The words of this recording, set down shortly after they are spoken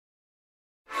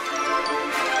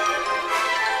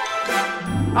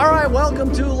All right,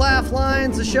 welcome to Laugh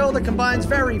Lines, the show that combines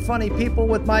very funny people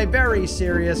with my very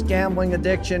serious gambling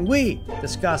addiction. We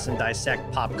discuss and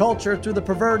dissect pop culture through the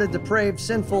perverted, depraved,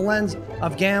 sinful lens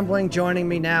of gambling. Joining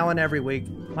me now and every week,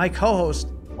 my co-host,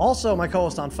 also my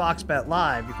co-host on Fox Bet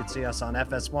Live. You can see us on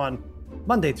FS1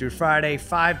 Monday through Friday,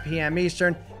 5 p.m.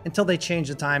 Eastern, until they change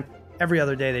the time. Every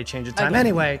other day they change the time.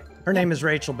 Anyway, her name is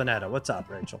Rachel Bonetta. What's up,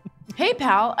 Rachel? Hey,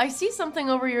 pal, I see something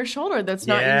over your shoulder that's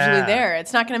not usually there.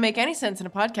 It's not going to make any sense in a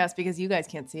podcast because you guys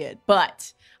can't see it.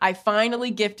 But I finally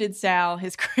gifted Sal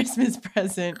his Christmas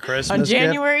present on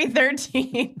January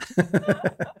 13th.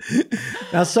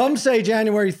 Now, some say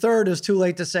January 3rd is too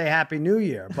late to say Happy New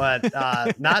Year, but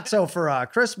not so for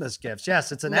Christmas gifts.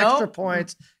 Yes, it's an extra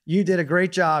points. You did a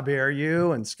great job here.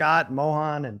 You and Scott and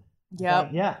Mohan and Yep.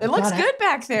 Yeah. It looks good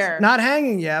back there. Not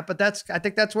hanging yet, but I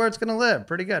think that's where it's going to live.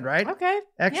 Pretty good, right? Okay.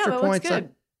 Extra points. Looks good.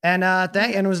 And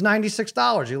it was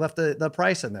 $96. You left the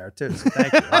price in there too. So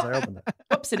thank you as I opened it.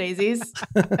 Whoopsie daisies.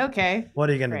 Okay. What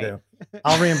are you going to do?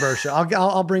 I'll reimburse you.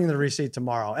 I'll bring the receipt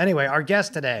tomorrow. Anyway, our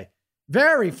guest today,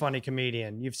 very funny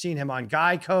comedian. You've seen him on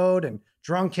Guy Code and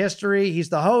Drunk History. He's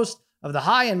the host of the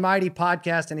High and Mighty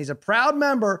podcast, and he's a proud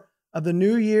member of the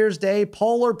New Year's Day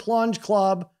Polar Plunge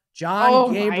Club.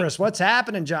 John Gabris. What's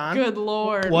happening, John? Good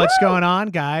Lord. What's going on,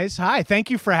 guys? Hi. Thank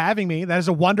you for having me. That is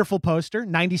a wonderful poster.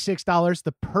 $96,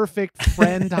 the perfect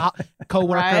friend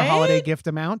coworker holiday gift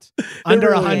amount. Under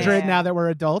really 100 now that we're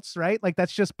adults, right? Like,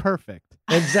 that's just perfect.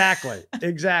 Exactly.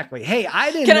 Hey,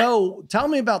 I didn't know. Tell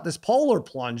me about this polar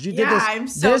plunge. You did this. I'm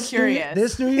so curious.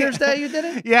 This New Year's Day you did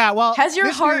it? Yeah, well, has your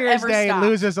this heart New Year's ever Day stopped?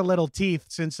 Loses a little teeth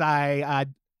since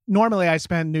normally I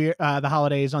spend the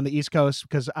holidays on the East Coast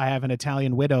because I have an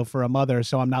Italian widow for a mother,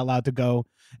 so I'm not allowed to go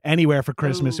anywhere for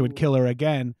Christmas. It would kill her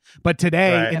again. But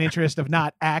today, in interest of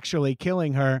not actually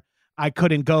killing her, I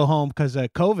couldn't go home because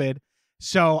of COVID.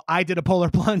 So I did a polar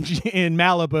plunge in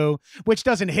Malibu, which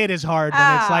doesn't hit as hard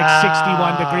when it's like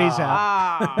 61 degrees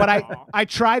out. But I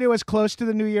try to as close to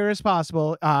the New Year as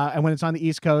possible. And when it's on the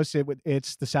East Coast,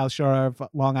 it's the South Shore of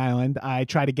Long Island. I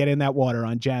try to get in that water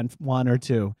on Jan 1 or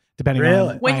 2. Depending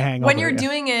on my hangover. When you're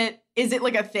doing it, is it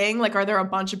like a thing? Like, are there a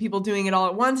bunch of people doing it all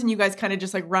at once and you guys kind of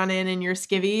just like run in your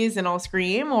skivvies and all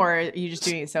scream, or are you just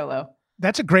doing it solo?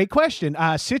 That's a great question.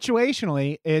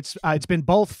 Situationally, it's been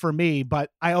both for me,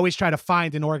 but I always try to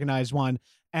find and organize one.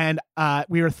 And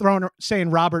we were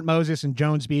saying Robert Moses and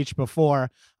Jones Beach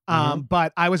before.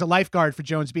 But I was a lifeguard for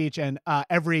Jones Beach, and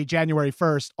every January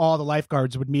 1st, all the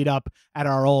lifeguards would meet up at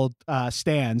our old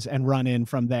stands and run in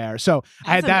from there. So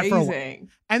I had that for a while.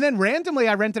 And then randomly,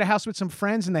 I rented a house with some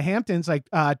friends in the Hamptons like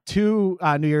 2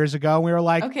 New Years ago. And we were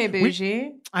like, okay,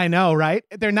 bougie. I know, right?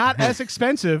 They're not as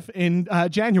expensive in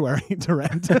January to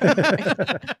rent.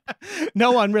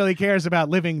 No one really cares about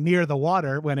living near the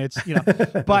water when it's,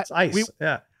 but it's ice.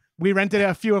 We rented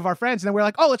a few of our friends, and then we're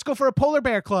like, oh, let's go for a polar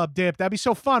bear club dip. That'd be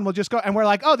so fun. We'll just go. And we're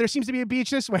like, oh, there seems to be a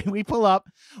beach this way. We pull up.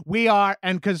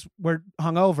 And because we're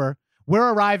hungover,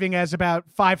 we're arriving as about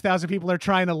 5,000 people are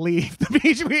trying to leave the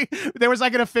beach. There was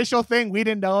like an official thing. We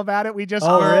didn't know about it. We just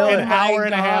were an hour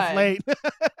and a half late.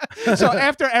 So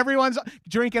after everyone's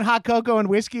drinking hot cocoa and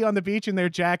whiskey on the beach in their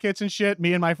jackets and shit,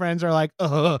 me and my friends are like,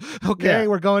 okay,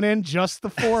 we're going in, just the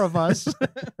 4 of us.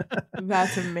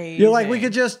 That's amazing. You're like, we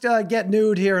could just get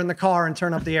nude here in the car and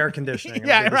turn up the air conditioning.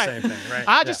 Yeah, right. Same thing, right.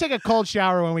 I'll just take a cold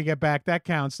shower when we get back. That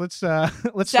counts. Let's Sal,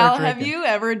 start drinking. have you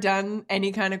ever done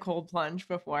any kind of cold plunge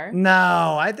before?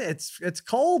 No, it's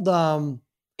cold.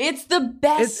 It's the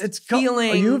best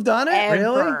feeling. You've done it, ever.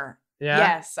 Really? Yeah.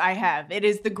 Yes, I have. It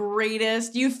is the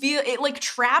greatest. You feel it like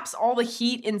traps all the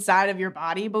heat inside of your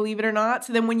body, believe it or not.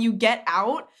 So then when you get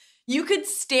out, you could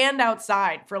stand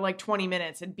outside for like 20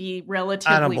 minutes and be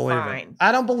relatively fine.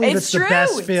 I don't believe it's the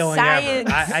best feeling Science.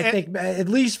 ever. I think at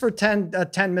least for 10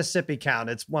 Mississippi count,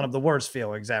 it's one of the worst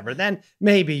feelings ever. Then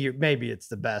maybe it's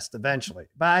the best eventually.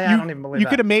 But I don't even believe you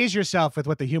could amaze yourself with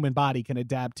what the human body can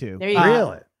adapt to. There you go.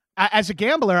 Really? As a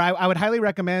gambler, I would highly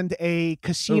recommend a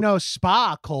casino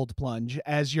spa cold plunge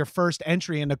as your first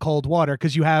entry into cold water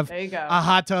because you have a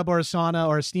hot tub or a sauna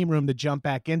or a steam room to jump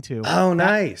back into. Oh,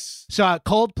 nice. So a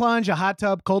cold plunge, a hot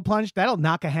tub, cold plunge, that'll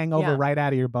knock a hangover right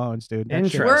out of your bones, dude.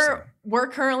 Interesting. We're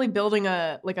currently building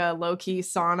a low-key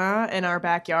sauna in our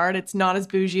backyard. It's not as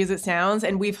bougie as it sounds,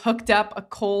 and we've hooked up a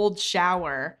cold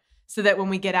shower. so that when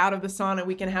we get out of the sauna,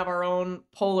 we can have our own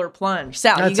polar plunge.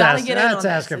 Sal, you got to get in on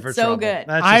this. It's so good.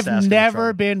 I've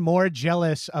never been more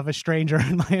jealous of a stranger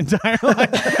in my entire life.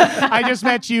 I just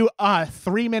met you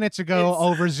 3 minutes ago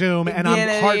over Zoom, and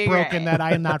I'm heartbroken that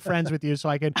I am not friends with you, so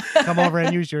I could come over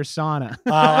and use your sauna.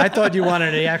 I thought you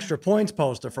wanted the extra points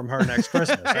poster from her next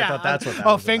Christmas. I thought that's what that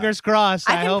was fingers about. crossed.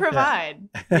 I can provide.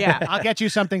 Yeah. I'll get you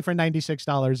something for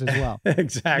 $96 as well.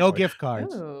 Exactly. No gift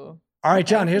cards. Ooh. All right,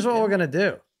 John, here's what we're going to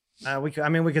do. We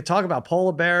could talk about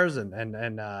polar bears and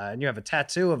you have a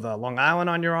tattoo of Long Island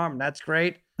on your arm. That's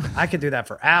great. I could do that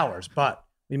for hours, but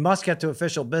we must get to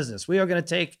official business. We are going to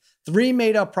take 3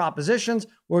 made-up propositions.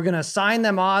 We're going to assign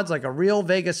them odds like a real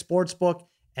Vegas sports book,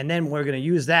 and then we're going to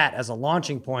use that as a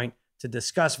launching point to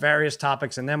discuss various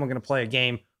topics, and then we're going to play a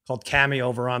game called Cammy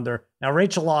Over Under. Now,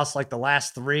 Rachel lost like the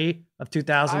last 3 of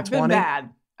 2020.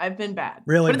 I've been bad.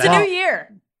 Really but bad. It's a new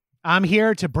year. I'm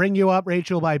here to bring you up,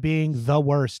 Rachel, by being the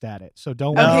worst at it. So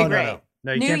don't Okay, worry. great.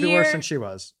 No, you New can't be year, worse than she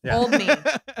was. Yeah. Old me.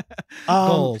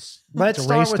 Goals. Let's It's a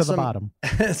start race with to the bottom.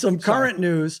 some current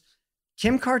news.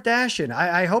 Kim Kardashian.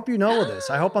 I hope you know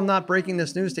this. I hope I'm not breaking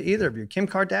this news to either of you. Kim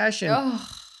Kardashian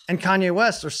and Kanye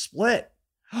West are split.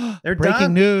 They're breaking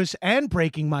done. news and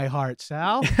breaking my heart,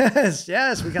 Sal.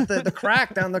 Yes. We got the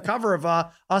crack down the cover of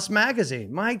Us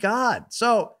Magazine. My God.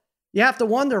 So you have to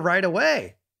wonder right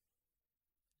away,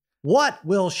 what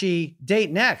will she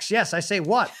date next? Yes, I say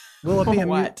what. Will it be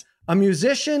a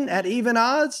musician at even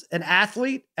odds, an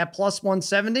athlete at plus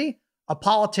 170, a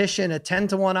politician at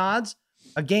 10-1 odds,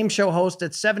 a game show host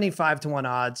at 75-1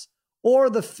 odds,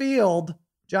 or the field?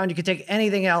 John, you could take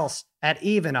anything else at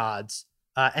even odds,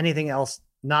 anything else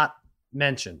not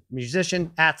mentioned.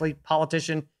 Musician, athlete,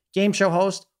 politician, game show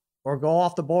host, or go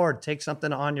off the board, take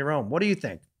something on your own. What do you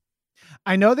think?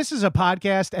 I know this is a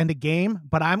podcast and a game,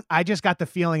 but I just got the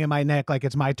feeling in my neck like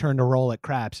it's my turn to roll at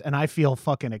craps, and I feel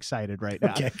fucking excited right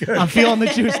now. Okay, good. I'm feeling the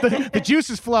juice. The juice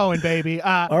is flowing, baby.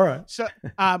 All right. So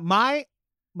my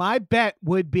bet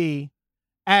would be,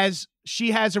 as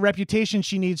she has a reputation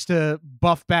she needs to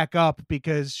buff back up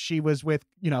because she was with,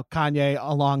 Kanye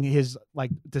along his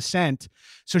descent.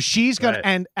 So she's going to,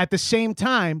 and at the same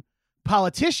time,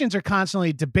 politicians are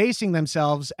constantly debasing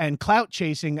themselves and clout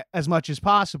chasing as much as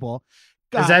possible.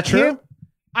 Is that true?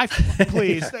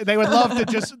 Please, they would love to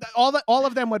just all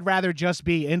of them would rather just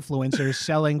be influencers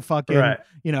selling fucking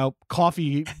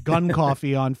gun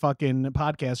coffee on fucking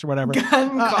podcasts or whatever.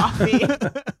 Gun coffee.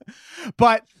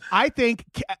 But I think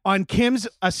on Kim's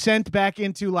ascent back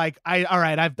into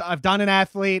I've done an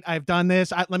athlete, I've done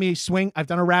this. Let me swing. I've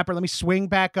done a rapper. Let me swing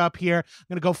back up here. I'm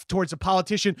gonna go towards a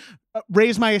politician.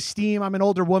 Raise my esteem. I'm an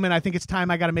older woman. I think it's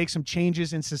time I got to make some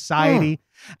changes in society.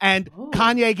 And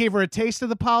Kanye gave her a taste of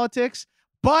the politics.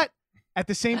 But at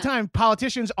the same time,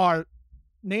 politicians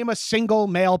name a single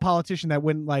male politician that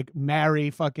wouldn't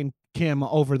marry fucking Kim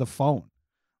over the phone.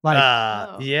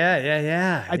 Yeah.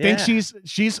 I think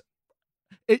she's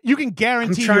you can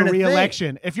guarantee your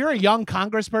re-election. If you're a young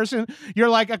congressperson, you're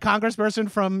like a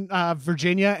congressperson from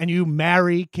Virginia and you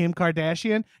marry Kim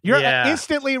Kardashian, you're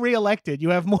instantly re-elected.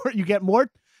 You get more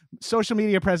social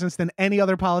media presence than any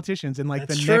other politicians in next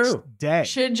day.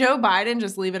 Should Joe Biden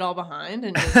just leave it all behind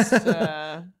and just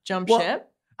jump ship?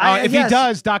 If he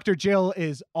does, Dr. Jill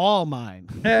is all mine.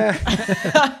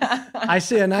 I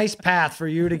see a nice path for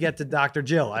you to get to Dr.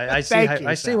 Jill. I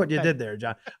see what you did there,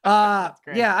 John.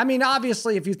 Yeah, I mean,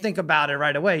 obviously, if you think about it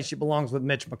right away, she belongs with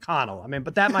Mitch McConnell. I mean,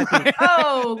 but that might be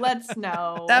let's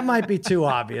know. That might be too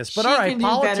obvious. But she all right, can do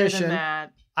politician. Better than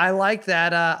that. I like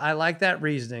that. I like that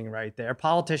reasoning right there.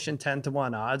 Politician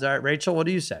 10-1 odds. All right, Rachel, what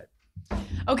do you say?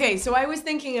 Okay, so I was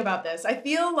thinking about this. I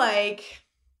feel like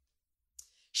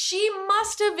she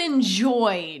must have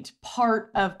enjoyed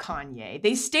part of Kanye.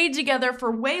 They stayed together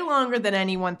for way longer than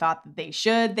anyone thought that they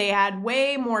should. They had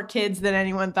way more kids than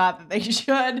anyone thought that they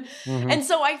should. Mm-hmm. And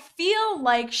so I feel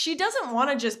like she doesn't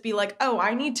want to just be like, oh,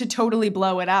 I need to totally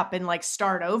blow it up and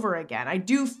start over again. I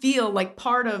do feel like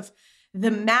part of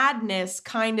the madness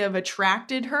kind of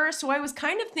attracted her. So I was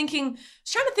trying to think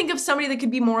of somebody that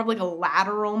could be more of a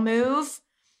lateral move.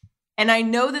 And I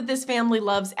know that this family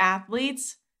loves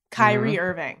athletes. Kyrie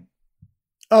Irving.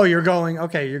 Oh, you're going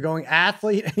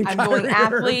athlete. I'm going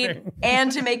athlete.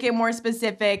 And to make it more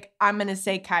specific, I'm going to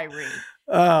say Kyrie.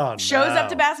 Oh, Shows up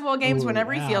to basketball games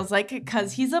whenever he feels like it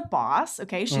because he's a boss.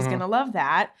 Okay, she's going to love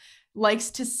that. Likes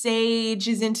to sage,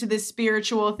 is into this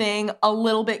spiritual thing, a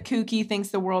little bit kooky, thinks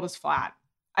the world is flat.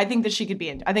 I think that she could be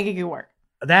into. I think it could work.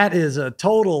 That is a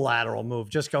total lateral move,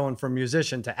 just going from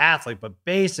musician to athlete, but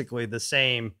basically the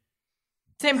same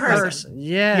person.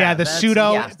 Yeah. The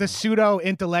pseudo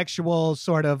intellectual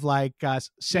sort of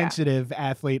sensitive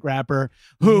athlete rapper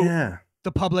who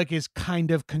the public is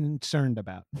kind of concerned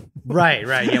about. Right.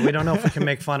 Yeah, we don't know if we can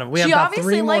make fun of him. We have about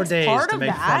 3 more days to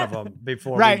make fun of him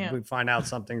before we find out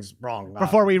something's wrong.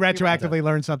 Before we retroactively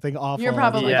learn something awful. You're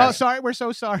probably oh, sorry, we're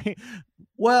so sorry.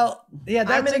 Well, yeah,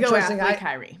 that's interesting. Go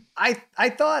Kyrie. I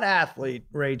thought athlete,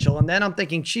 Rachel, and then I'm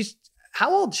thinking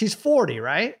how old? She's 40,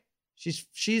 right?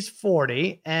 She's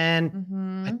 40,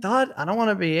 and I thought, I don't want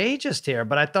to be ageist here,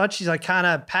 but I thought she's like kind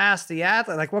of past the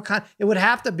athlete. Like what kind? It would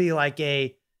have to be like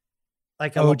a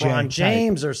LeBron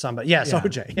James or somebody. Yes,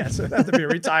 OJ. Yes, it would have to be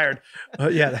retired.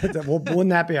 Wouldn't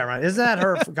that be all right? Isn't that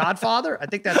her godfather? I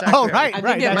think that's actually I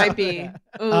think it might be.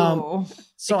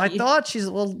 So I thought she's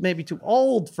a little maybe too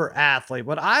old for athlete.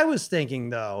 What I was thinking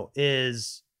though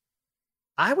is,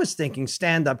 I was thinking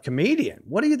stand-up comedian.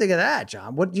 What do you think of that,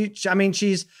 John?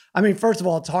 First of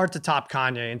all, it's hard to top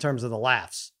Kanye in terms of the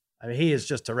laughs. I mean, he is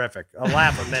just terrific. A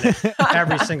laugh a minute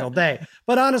every single day.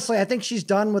 But honestly, I think she's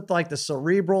done with like the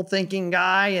cerebral thinking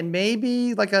guy and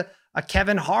maybe like a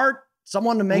Kevin Hart,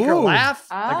 someone to make her laugh.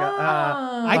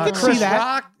 I could Chris see that.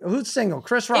 Rock. Who's single?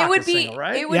 Chris Rock is single,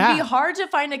 right? It would be hard to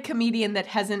find a comedian that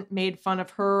hasn't made fun of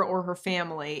her or her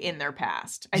family in their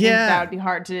past. I think that would be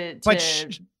hard to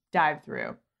dive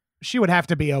through. She would have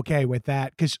to be okay with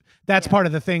that, because that's part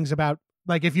of the things about,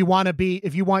 like, if you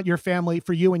want your family,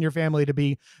 for you and your family to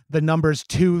be the numbers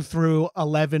 2 through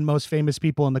 11 most famous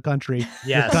people in the country,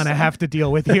 you're gonna have to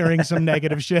deal with hearing some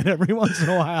negative shit every once in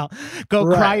a while.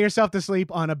 Cry yourself to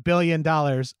sleep on $1 billion.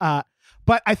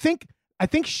 But I think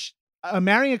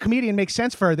marrying a comedian makes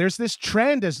sense for her. There's this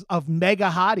trend of mega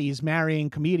hotties marrying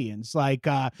comedians, like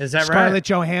is that Scarlett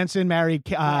Johansson married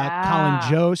Colin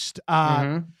Jost.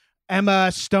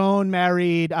 Emma Stone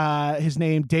married his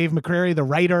name Dave McCrary, the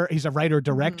writer. He's a writer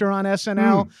director on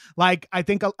SNL. Like, I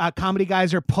think comedy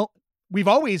guys are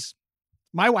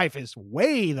my wife is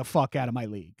way the fuck out of my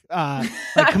league. Like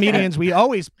comedians, we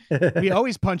always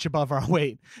punch above our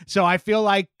weight. So I feel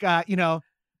like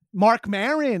Mark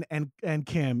Maron and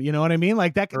Kim, you know what I mean?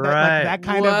 Like that kind of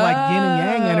like yin and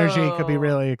yang energy could be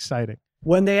really exciting.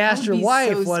 When they asked your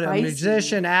wife what a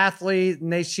musician, athlete,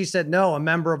 and she said no, a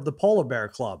member of the Polar Bear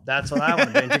Club. That's what I would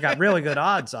have been. You got really good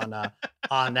odds on that.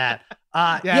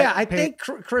 I think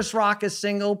Chris Rock is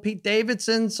single, Pete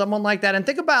Davidson, someone like that. And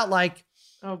think about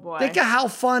oh boy, think of how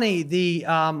funny the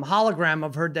hologram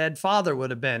of her dead father would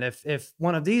have been if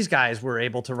one of these guys were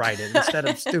able to write it instead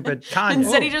of stupid Kanye.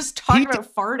 Instead, he just talked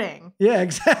about farting. Yeah,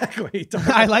 exactly.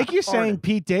 I like you saying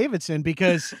Pete Davidson,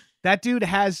 because that dude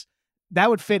that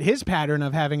would fit his pattern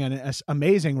of having an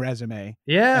amazing resume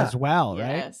as well,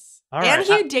 right? Yes. And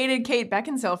he dated Kate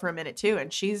Beckinsale for a minute too,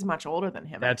 and she's much older than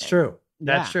him. That's true.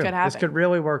 That's true. This could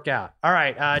really work out. All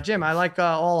right, Jim, I like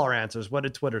all our answers. What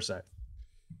did Twitter say?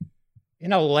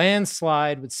 In a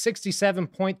landslide with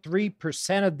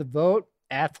 67.3% of the vote,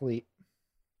 athlete.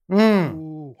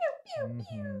 People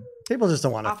just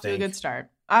don't want to think. Off to a good start.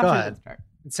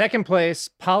 In second place,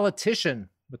 politician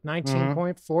with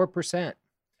 19.4%.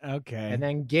 Okay. And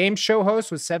then game show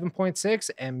host with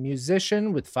 7.6 and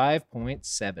musician with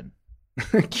 5.7.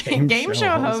 Game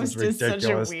show host is such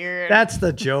a weird. That's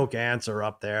the joke answer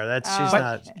up there. She's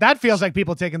not. That feels like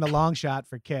people taking the long shot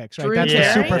for kicks, right?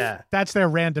 That's that's their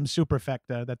random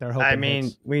superfecta that they're hoping. I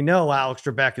mean, we know Alex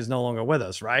Trebek is no longer with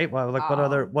us, right? Well, like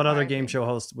what other game show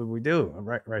hosts would we do?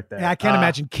 Right there. Yeah, I can't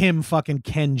imagine Kim fucking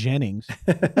Ken Jennings.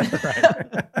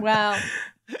 Right. Well,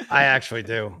 I actually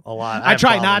do a lot. I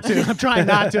try not to. I'm trying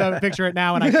not to picture it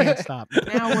now, and I can't stop.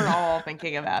 Now we're all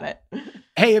thinking about it.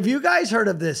 Hey, have you guys heard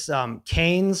of this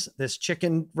Cane's, this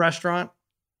chicken restaurant?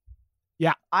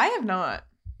 Yeah, I have not.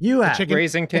 You have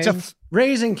Raising Cane's.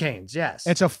 Raising Cane's, yes.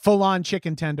 It's a full-on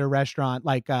chicken tender restaurant,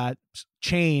 like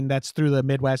chain that's through the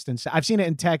Midwest, and I've seen it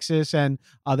in Texas and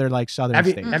other like southern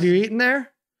states. Have you eaten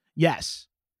there? Yes.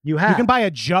 You have. You can buy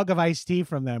a jug of iced tea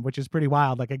from them, which is pretty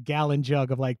wild, like a gallon jug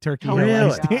of like Turkey Hill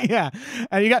really? iced tea. Yeah.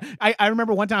 And you got, I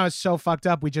remember one time I was so fucked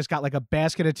up, we just got like a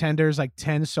basket of tenders, like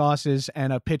 10 sauces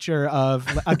and a pitcher of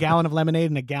a gallon of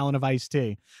lemonade and a gallon of iced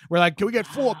tea. We're like, can we get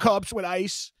 4 cups with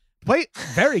ice?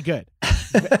 Very good.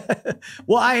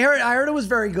 Well, I heard it was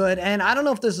very good. And I don't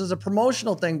know if this is a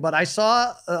promotional thing, but I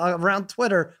saw around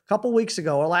Twitter a couple weeks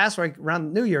ago or last week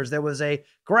around New Year's, there was a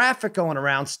graphic going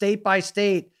around state by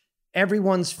state,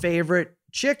 everyone's favorite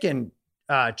chicken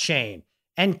chain.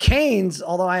 And Cane's,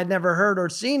 although I had never heard or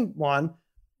seen one,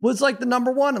 was like the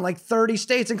number one in like 30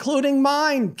 states, including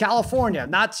mine, California.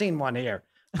 Not seen one here.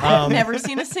 I've never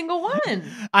seen a single one.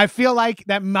 I feel like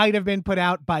that might have been put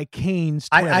out by Cane's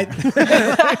Twitter.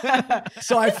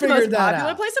 So I figured that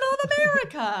popular out. place in all of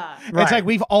America. Right. It's like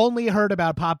we've only heard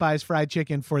about Popeye's fried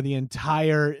chicken for the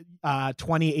entire from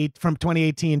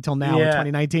 2018 till now, or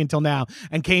 2019 till now,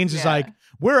 and Cane's is like,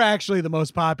 we're actually the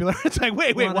most popular. It's like,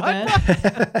 wait, what?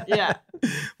 Yeah.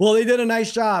 Well, they did a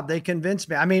nice job. They convinced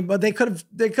me. I mean, but they could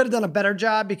have done a better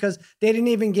job because they didn't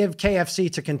even give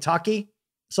KFC to Kentucky.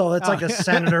 So it's like a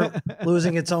senator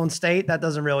losing its own state. That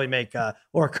doesn't really make,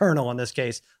 or a colonel in this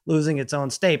case, losing its own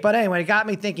state. But anyway, it got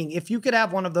me thinking, if you could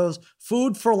have one of those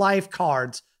food for life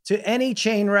cards to any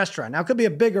chain restaurant, now it could be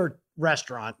a bigger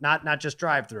restaurant, not just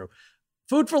drive-through.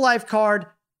 Food for life card.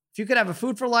 If you could have a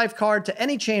food for life card to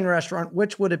any chain restaurant,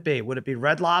 which would it be? Would it be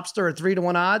Red Lobster at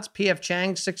 3-1 odds? PF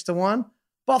Chang's 6-1?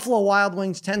 Buffalo Wild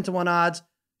Wings 10-1 odds?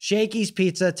 Shakey's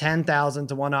Pizza 10,000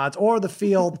 to 1 odds? Or the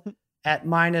Field at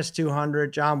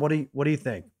 -200? John, what do you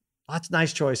think? Lots of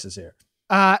nice choices here.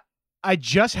 I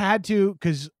just had to,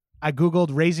 because I Googled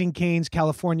Raising Cane's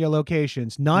California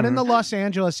locations. None in the Los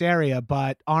Angeles area,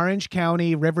 but Orange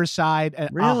County, Riverside,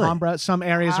 Alhambra, some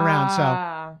areas around.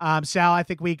 So, Sal, I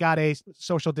think we got a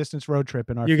social distance road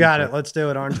trip in our You future. got it. Let's do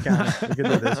it, Orange County. We can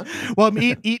do this. Well,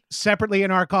 eat separately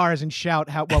in our cars and shout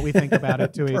what we think about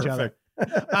it to each other.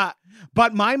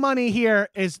 But my money here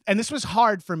is, and this was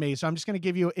hard for me, so I'm just going to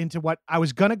give you into what I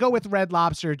was going to go with Red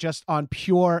Lobster just on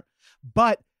pure,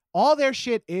 but all their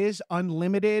shit is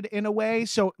unlimited in a way.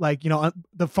 So like,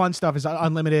 the fun stuff is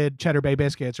unlimited Cheddar Bay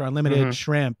biscuits or unlimited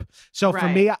shrimp. So for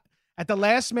me, at the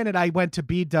last minute, I went to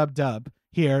B-Dub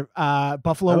here,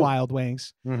 Buffalo Wild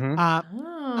Wings.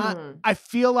 I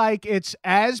feel like it's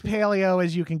as paleo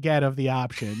as you can get of the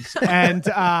options. And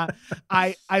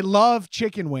I love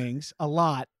chicken wings a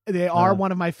lot. They are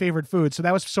one of my favorite foods. So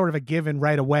that was sort of a given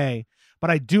right away. But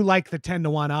I do like the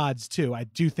 10-1 odds too. I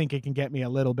do think it can get me a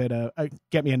little bit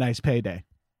get me a nice payday.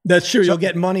 That's true. You'll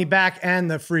get money back and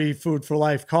the free food for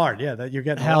life card. Yeah, that you're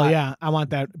getting. Hell yeah. I want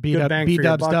that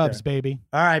B-Dubs, baby.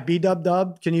 All right,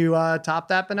 B-Dub. Can you top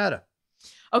that, Bonetta?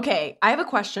 Okay, I have a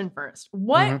question first.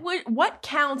 What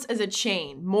counts as a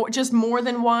chain? More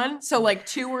than one? So like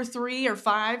 2 or 3 or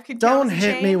 5 could count Don't as a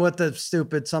hit chain? me with the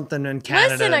stupid something in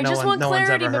Canada. Listen, I just want no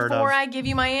clarity one's ever heard before of. I give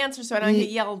you my answer so I don't get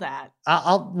yelled at.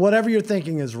 Whatever you're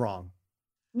thinking is wrong.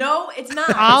 No, it's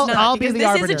not. I'll be the this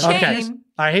arbiter. is a chain. Okay.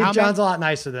 All right, John's a lot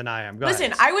nicer than I am. Go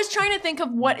Listen, ahead. I was trying to think of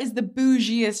what is the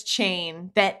bougiest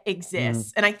chain that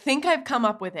exists, and I think I've come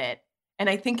up with it, and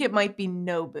I think it might be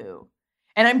Nobu.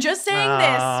 And I'm just saying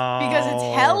this because it's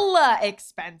hella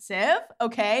expensive,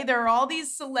 okay? There are all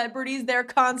these celebrities there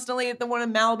constantly at the one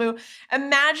in Malibu.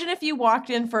 Imagine if you walked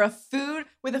in for a food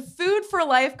for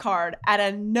life card at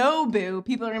a Nobu.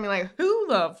 People are going to be like, who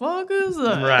the fuck is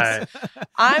this? Right.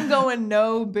 I'm going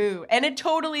Nobu. And it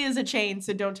totally is a chain,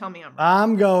 so don't tell me I'm wrong.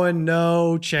 I'm going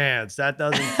no chance. That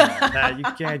doesn't count. You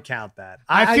can't count that.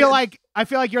 I feel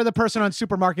like you're the person on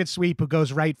Supermarket Sweep who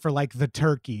goes right for like the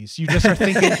turkeys. You just are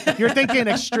thinking, you're thinking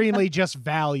extremely just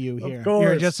value here. Of course.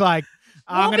 You're just like,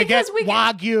 I'm going to get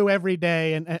Wagyu every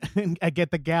day and I get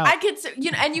the gout. I could,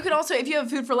 and you could also, if you have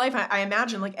food for life, I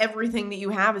imagine like everything that you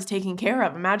have is taken care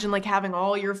of. Imagine like having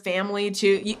all your family if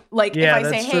I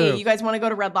say, hey, you guys want to go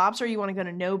to Red Lobster or you want to go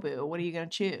to Nobu? What are you going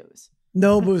to choose?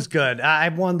 Nobu's good. I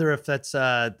wonder if that's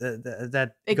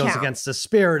that goes counts. against the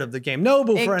spirit of the game.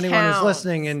 Nobu, for anyone who's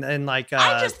listening in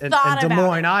Des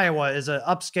Moines, Iowa, is an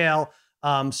upscale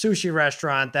sushi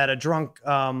restaurant that a drunk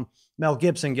Mel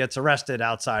Gibson gets arrested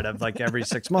outside of like every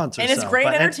 6 months or so. And it's great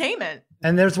entertainment.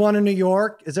 And there's one in New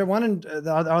York. Is there one in?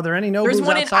 Are there any Nobus? There's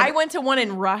one outside? I went to one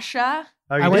in Russia.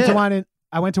 Oh, I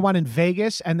went to one in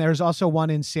Vegas, and there's also one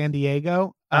in San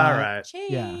Diego. All right.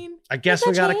 Chain. Yeah. I guess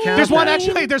we got to count. There's one that.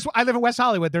 actually. I live in West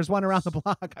Hollywood. There's one around the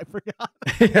block. I forgot.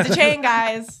 It's a chain,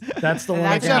 guys. That's the one.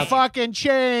 That's a fucking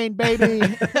chain, baby.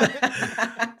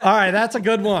 All right, that's a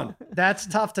good one. That's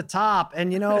tough to top.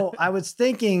 And I was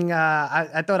thinking,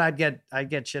 I thought I'd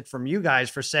get shit from you guys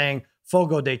for saying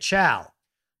Fogo de Chao,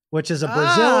 which is a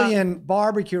Brazilian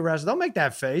barbecue restaurant. Don't make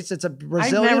that face. It's a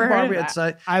Brazilian barbecue. It's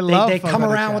they come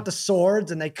around with the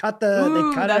swords and they cut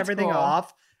everything cool.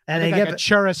 off. And they get a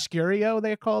churrascurio,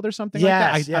 they're called, or something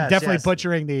yes, like that. I'm definitely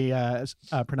butchering the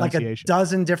pronunciation. Like a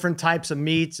dozen different types of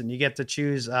meats, and you get to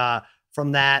choose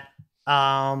from that.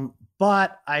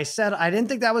 But I said I didn't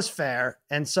think that was fair,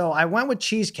 and so I went with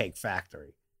Cheesecake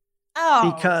Factory.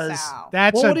 Oh, because Sal.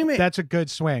 That's a good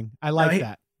swing. I like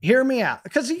that. Hear me out,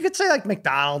 because you could say like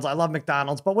McDonald's. I love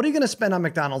McDonald's, but what are you going to spend on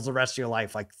McDonald's the rest of your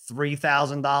life? Like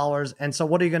 $3,000, and so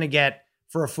what are you going to get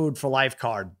for a food for life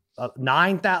card?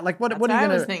 9,000. Like what? What are you going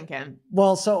to? I was thinking.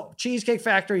 Well, so Cheesecake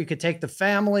Factory, you could take the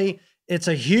family. It's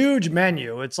a huge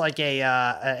menu. It's like a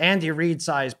Andy Reid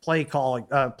size plate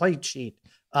sheet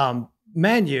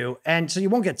menu, and so you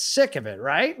won't get sick of it,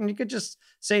 right? And you could just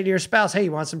say to your spouse, "Hey,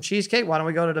 you want some cheesecake? Why don't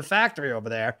we go to the factory over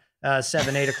there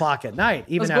 7, 8 o'clock at night.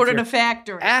 Even let's go to the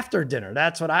factory after dinner.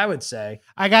 That's what I would say.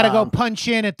 I got to go punch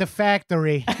in at the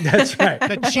factory. That's right.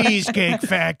 The Cheesecake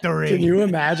Factory. Can you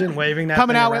imagine waving that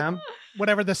coming thing out around? With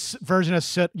whatever the version of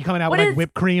soot, you coming out with like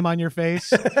whipped cream on your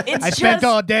face. I spent just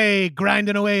all day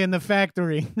grinding away in the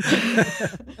factory.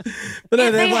 But they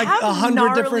have like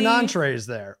 100 different entrees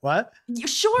there. What?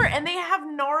 Sure, and they have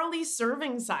gnarly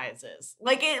serving sizes.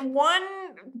 Like one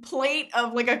plate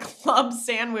of like a club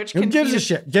sandwich can Who gives feed a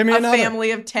shit? Give me another.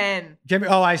 family of 10. Give me.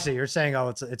 Oh, I see. You're saying,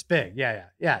 it's big. Yeah.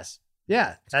 Yes.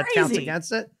 Yeah. That counts crazy.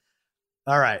 against it.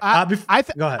 All right.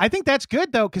 Go ahead. I think that's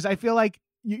good though, because I feel like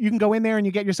you can go in there and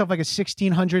you get yourself like a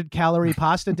 1,600 calorie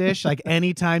pasta dish, like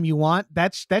anytime you want.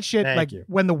 That shit.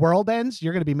 When the world ends,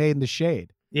 you're gonna be made in the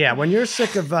shade. Yeah, when you're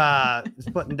sick of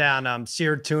putting down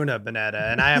seared tuna,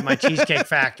 Bonetta, and I have my Cheesecake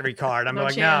Factory card, I'm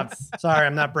like, chance. No, sorry,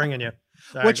 I'm not bringing you.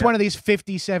 Sorry, Which one of these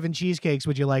 57 cheesecakes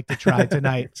would you like to try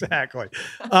tonight? Exactly.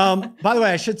 By the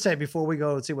way, I should say before we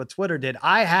go and see what Twitter did,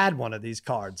 I had one of these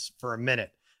cards for a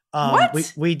minute.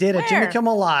 What? We did at Jimmy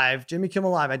Kimmel Live.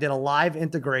 I did a live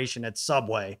integration at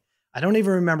Subway. I don't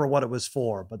even remember what it was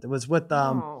for, but it was with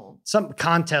some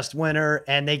contest winner,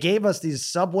 and they gave us these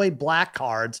Subway black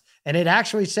cards, and it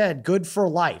actually said "Good for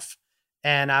Life,"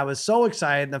 and I was so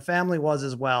excited, and the family was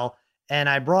as well. And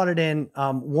I brought it in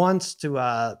once to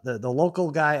the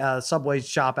local guy Subway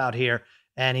shop out here,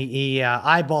 and he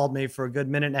eyeballed me for a good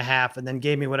minute and a half, and then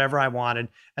gave me whatever I wanted.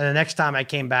 And the next time I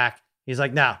came back, he's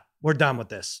like, "No, we're done with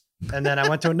this." And then I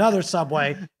went to another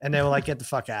Subway, and they were like, "Get the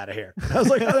fuck out of here." I was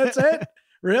like, "Oh, that's it."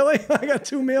 Really? I got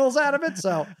 2 meals out of it.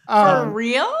 So for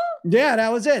real? Yeah,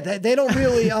 that was it. They don't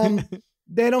really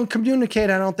they don't communicate,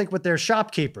 I don't think, with their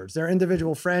shopkeepers, their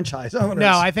individual franchise owners.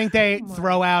 No, I think they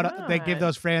they give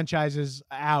those franchises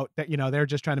out that, they're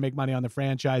just trying to make money on the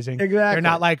franchising. Exactly. They're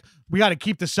not like, we got to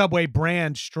keep the Subway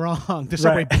brand strong. The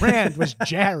Subway brand was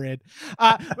Jared.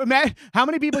 Man, how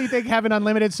many people you think have an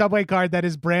unlimited Subway card that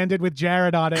is branded with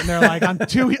Jared on it? And they're like, I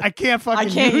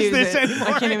can't use this anymore.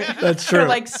 I can't even. That's true. They're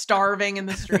like starving in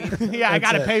the street. Yeah, I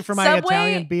got to pay for my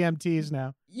Italian BMTs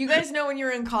now. You guys know when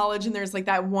you're in college and there's like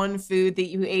that one food that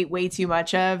you ate way too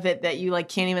much of that you like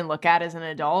can't even look at as an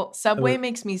adult. Subway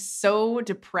makes me so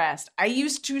depressed. I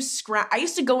used to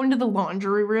go into the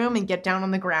laundry room and get down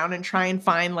on the ground and try and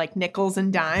find like nickels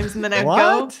and dimes, and then I'd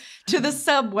go to the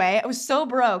Subway. I was so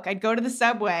broke. I'd go to the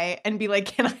Subway and be like,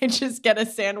 "Can I just get a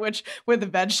sandwich with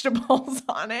vegetables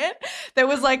on it?" That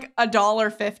was like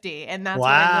 $1.50, and that's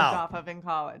what I lived off of in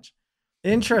college.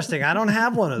 Interesting. I don't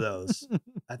have one of those.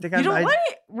 I think you don't. What?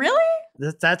 Really?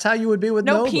 That's how you would be with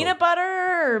no Noble. Peanut butter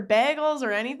or bagels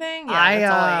or anything. Yeah,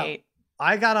 that's all I ate.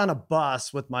 I got on a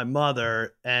bus with my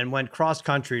mother and went cross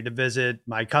country to visit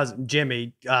my cousin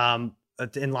Jimmy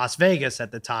in Las Vegas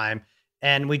at the time,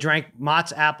 and we drank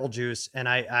Mott's apple juice, and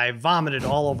I vomited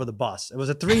all over the bus. It was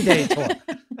a 3-day tour,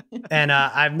 and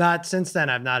I've not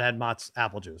had Mott's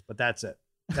apple juice, but that's it.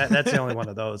 That's the only one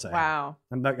of those. Wow.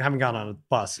 I haven't gone on a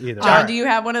bus either. John, do you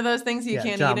have one of those things you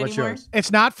can't John, eat what's anymore? Yours? It's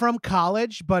not from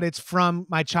college, but it's from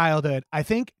my childhood. I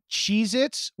think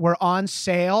Cheez-Its were on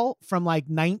sale from like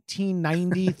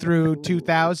 1990 through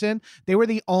 2000. They were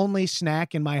the only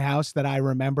snack in my house that I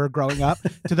remember growing up,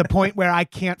 to the point where I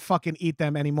can't fucking eat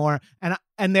them anymore. And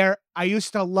I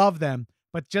used to love them.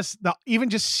 But even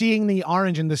just seeing the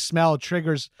orange and the smell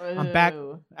triggers. I'm back.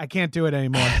 I can't do it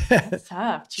anymore. That's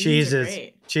tough.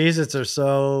 Cheez-Its are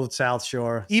so South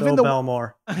Shore. Even so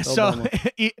Belmore.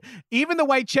 Even the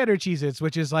white cheddar Cheez-Its,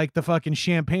 which is like the fucking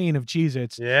champagne of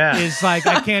Cheez-Its, is like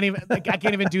I can't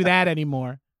even do that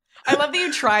anymore. I love that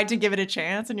you tried to give it a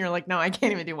chance and you're like, no, I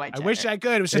can't even do white cheddar. I wish I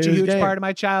could. It was such a huge part of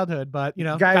my childhood, but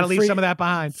gotta leave some of that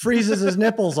behind. Freezes his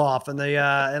nipples off in the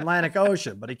Atlantic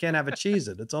Ocean, but he can't have a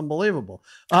Cheez-It. It's unbelievable.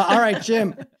 All right,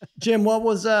 Jim,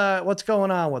 what's going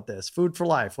on with this? Food for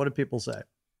life. What do people say?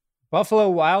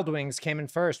 Buffalo Wild Wings came in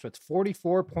first with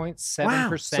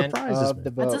 44.7% of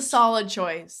the vote. That's a solid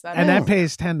choice. That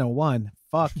pays 10-1.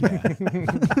 Fuck yeah.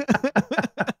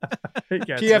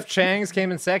 P.F. Chang's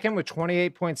came in second with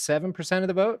 28.7% of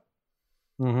the vote.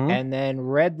 Mm-hmm. And then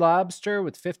Red Lobster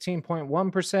with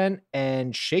 15.1%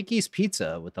 and Shakey's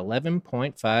Pizza with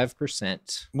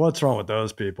 11.5%. What's wrong with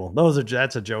those people?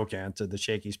 That's a joke answer, the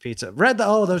Shakey's Pizza.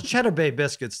 Those Cheddar Bay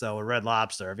biscuits, though, with Red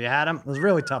Lobster. Have you had them? It was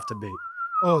really tough to beat.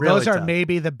 Oh, really those are tough.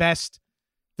 Maybe the best.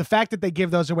 The fact that they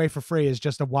give those away for free is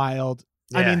just a wild.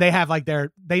 Yeah. I mean, they have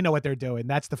they know what they're doing.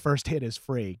 That's the first hit is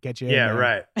free. Get you in there.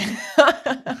 Right.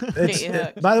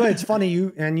 By the way, it's funny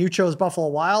you chose Buffalo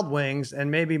Wild Wings, and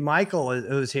maybe Michael,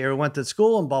 who's here, who went to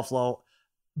school in Buffalo.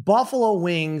 Buffalo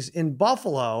Wings in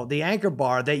Buffalo, the Anchor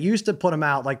Bar, they used to put them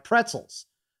out like pretzels,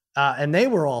 and they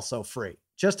were also free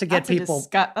just to get people.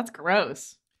 That's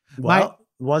gross. Well,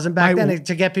 it wasn't back then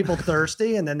to get people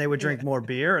thirsty, and then they would drink more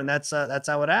beer, and that's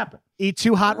how it happened. Eat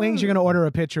 2 hot wings, you're gonna order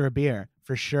a pitcher of beer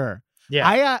for sure.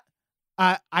 Yeah.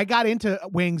 I got into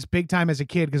wings big time as a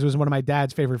kid because it was one of my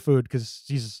dad's favorite food because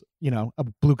he's, a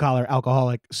blue collar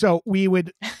alcoholic. So we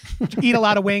would eat a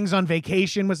lot of wings on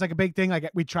vacation was like a big thing. Like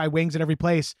we'd try wings at every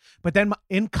place. But then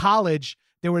in college,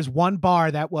 there was one bar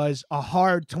that was a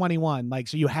hard 21. Like,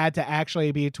 so you had to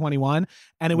actually be 21.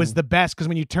 And it was the best because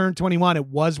when you turned 21, it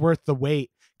was worth the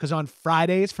wait. Because on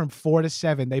Fridays from 4 to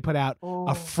 7, they put out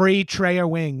a free tray of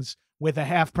wings with a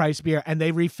half price beer, and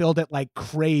they refilled it like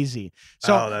crazy.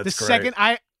 So the second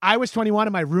I was 21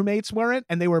 and my roommates weren't,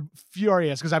 and they were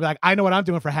furious because I'd be like, I know what I'm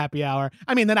doing for happy hour.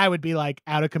 I mean, then I would be like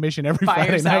out of commission every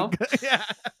Friday night. Yeah.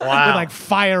 Wow. With like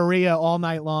fireria all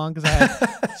night long because I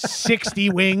had 60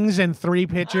 wings and 3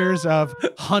 pitchers of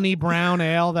honey brown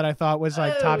ale that I thought was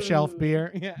like top shelf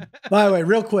beer. Yeah. By the way,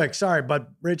 real quick, sorry, but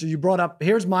Rachel, you brought up,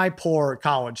 here's my poor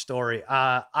college story.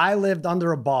 I lived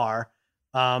under a bar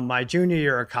my junior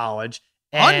year of college.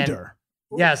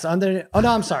 Yes, under. Oh no,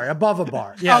 I'm sorry, above a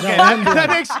bar. Yeah, okay,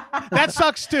 that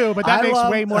sucks too, but that makes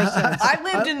way more sense. I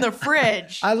lived in the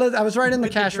fridge. I was right in the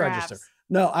cash register.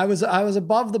 No, I was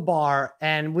above the bar,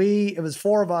 and it was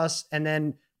 4 of us, and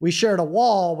then we shared a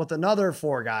wall with another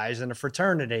 4 guys in a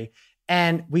fraternity,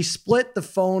 and we split the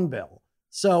phone bill.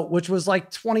 So, which was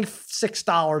like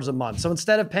 $26 a month. So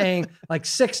instead of paying like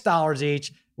 $6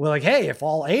 each, we're like, hey, if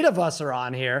all 8 of us are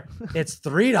on here, it's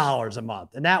 $3 a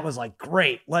month. And that was like,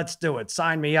 great, let's do it.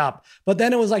 Sign me up. But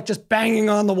then it was like just banging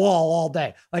on the wall all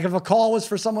day. Like if a call was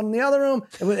for someone in the other room,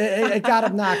 it got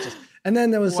obnoxious. And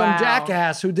then there was some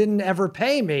jackass who didn't ever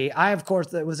pay me. Of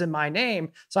course, it was in my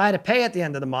name. So I had to pay at the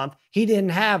end of the month. He didn't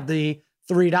have the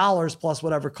 $3 plus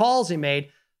whatever calls he made.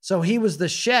 So he was the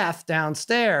chef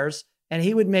downstairs, and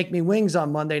he would make me wings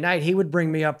on Monday night. He would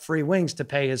bring me up free wings to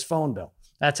pay his phone bill.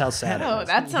 That's how sad it was.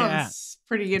 That sounds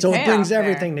pretty good. So it brings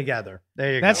everything together.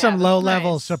 There you go. That's some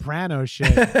low-level soprano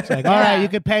shit. It's like, all right, you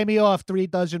could pay me off 3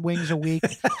 dozen wings a week,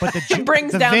 but the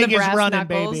brings down Vegas the brass running,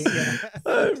 knuckles.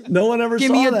 Baby. No one ever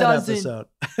saw that episode.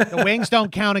 The wings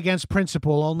don't count against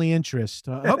principal, only interest.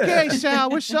 Okay,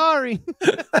 Sal, we're sorry.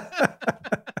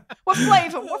 What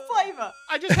flavor?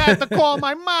 I just had to call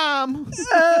my mom.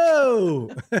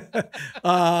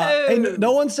 Hey,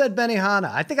 no one said Benihana.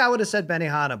 I think I would have said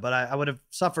Benihana, but I would have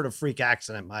suffered a freak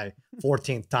accident my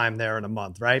 14th time there in a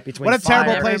month, right? What a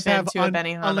terrible place to have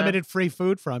unlimited free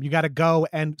food from. You got to go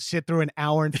and sit through an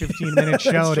hour and 15-minute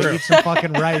show to eat some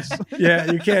fucking rice.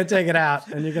 Yeah, you can't take it out,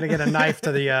 and you're going to get a knife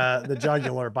to the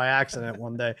jugular by accident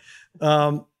one day.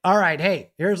 All right,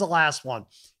 hey, here's the last one.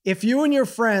 If you and your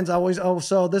friends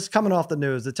so this is coming off the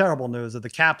news, the terrible news of the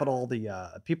Capitol,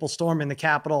 the people storming the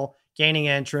Capitol, gaining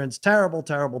entrance, terrible,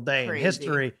 terrible day in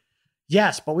history.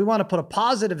 Yes, but we want to put a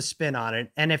positive spin on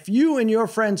it. And if you and your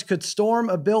friends could storm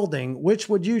a building, which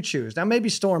would you choose? Now, maybe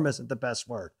storm isn't the best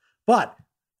word, but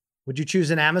would you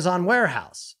choose an Amazon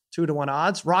warehouse? 2-1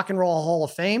 odds. Rock and Roll Hall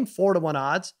of Fame, 4-1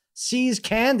 odds. See's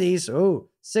Candies,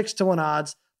 6-1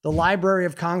 odds. The Library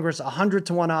of Congress,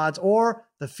 100-1 odds, or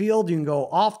the field. You can go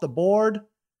off the board.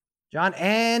 John,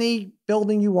 any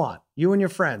building you want, you and your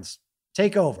friends,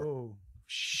 take over. Oh,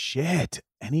 shit.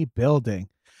 Any building.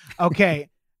 Okay.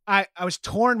 I was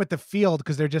torn with the field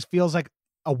because there just feels like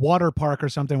a water park or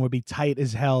something would be tight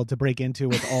as hell to break into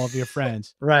with all of your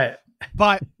friends. Right.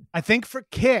 But I think for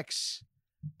kicks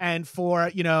and for,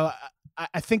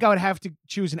 I think I would have to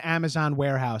choose an Amazon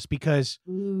warehouse because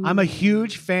I'm a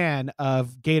huge fan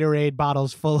of Gatorade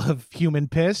bottles full of human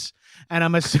piss. And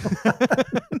no,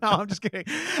 I'm just kidding.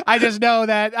 I just know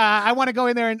that I want to go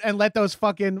in there and let those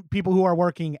fucking people who are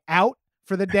working out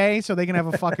for the day so they can have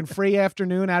a fucking free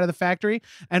afternoon out of the factory.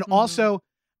 And also,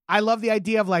 I love the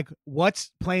idea of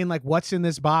what's in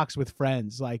this box with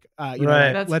friends. Let's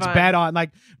bet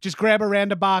on, just grab a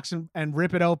random box and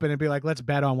rip it open and be like, let's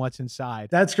bet on what's inside.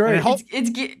 That's great.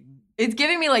 It's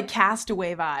giving me like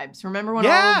Castaway vibes. Remember when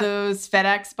all of those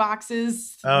FedEx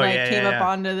boxes came up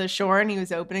onto the shore and he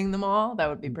was opening them all? That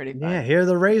would be pretty fun. Yeah, here are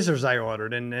the razors I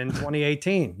ordered in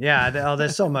 2018. Yeah,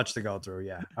 there's so much to go through.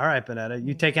 Yeah. All right, Bonetta,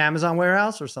 you take Amazon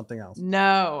warehouse or something else?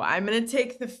 No, I'm going to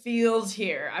take the field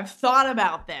here. I've thought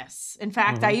about this. In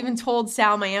fact, I even told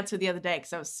Sal my answer the other day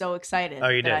because I was so excited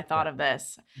that I thought of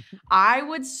this. I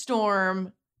would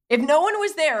storm, if no one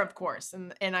was there, of course,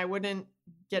 and I wouldn't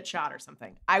get shot or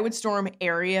something, I would storm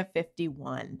Area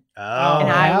 51. Oh, and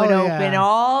I would open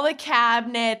all the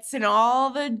cabinets and all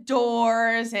the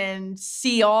doors and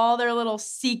see all their little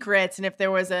secrets. And if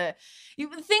there was you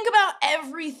think about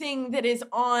everything that is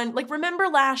on, remember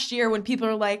last year when people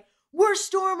are like, we're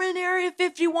storming Area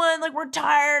 51. Like, we're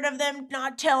tired of them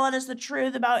not telling us the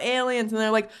truth about aliens. And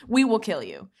they're like, we will kill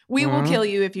you. We will kill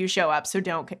you if you show up. So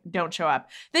don't show up.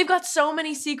 They've got so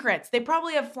many secrets. They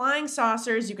probably have flying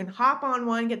saucers. You can hop on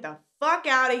one, get the fuck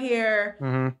out of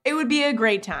here. It would be a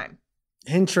great time.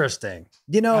 Interesting.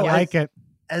 You know, I like it.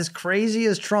 As crazy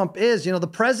as Trump is, you know, the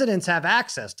presidents have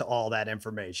access to all that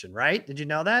information, right? Did you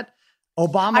know that?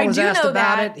 Obama was asked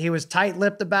about it. He was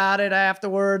tight-lipped about it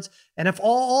afterwards. And if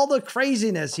all the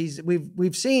craziness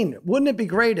we've seen, wouldn't it be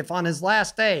great if on his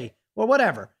last day or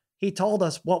whatever, he told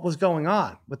us what was going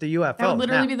on with the UFOs? That would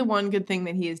literally be the one good thing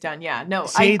that he has done. Yeah. No,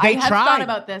 See, I have thought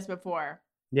about this before.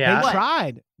 Yeah. They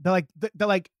tried. They're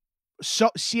like,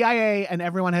 so CIA and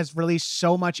everyone has released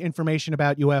so much information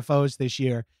about UFOs this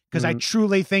year. Because I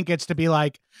truly think it's to be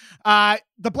like,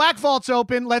 the black vault's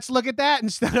open. Let's look at that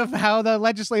instead of how the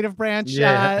legislative branch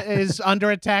is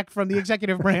under attack from the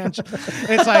executive branch.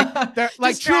 It's like they're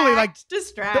like truly like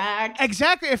distract.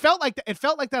 Exactly. It felt like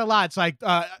that a lot. It's like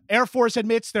Air Force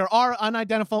admits there are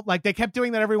unidentified. Like they kept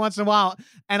doing that every once in a while,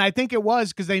 and I think it was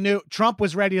because they knew Trump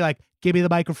was ready. Like, give me the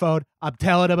microphone. I'm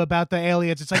telling him about the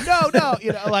aliens. It's like no,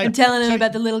 you know, like I'm telling him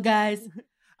about the little guys.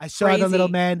 I saw the little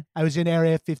man. I was in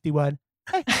Area 51.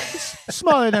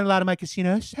 Smaller than a lot of my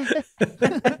casinos. Sally,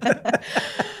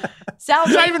 it's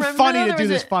not even funny to do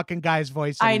this fucking guy's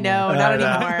voice anymore. I know, not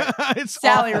anymore. It's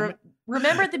Sally,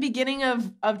 remember at the beginning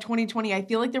of 2020, I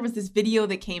feel like there was this video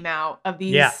that came out of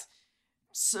these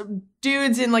some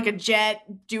dudes in like a jet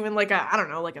doing like a, I don't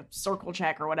know, like a circle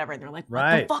check or whatever. And they're like,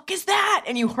 what the fuck is that?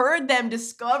 And you heard them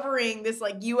discovering this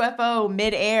like UFO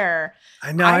midair.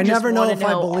 I know. I never know if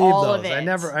I believe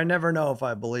those. I never know if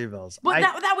I believe those. But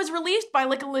that was released by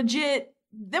like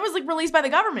that was like released by the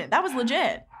government. That was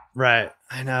legit. Right.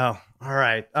 I know. All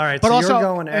right. But so also, you're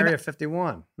going Area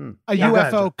 51. A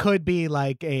UFO could be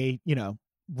like a, you know,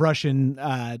 Russian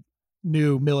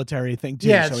new military thing too.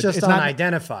 Yeah, it's just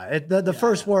unidentified. The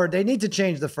first word, they need to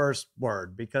change the first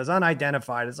word because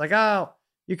unidentified, it's like, oh,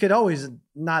 you could always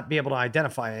not be able to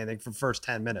identify anything for the first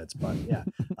 10 minutes. But yeah,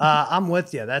 I'm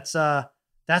with you. That's a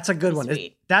good one.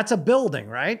 That's a building,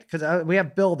 right? Because we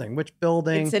have building. Which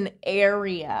building? It's an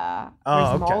area.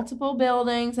 There's multiple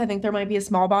buildings. I think there might be a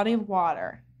small body of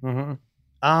water.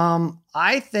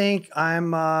 I think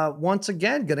I'm once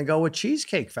again gonna go with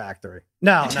Cheesecake Factory.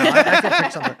 No, I could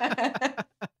pick something.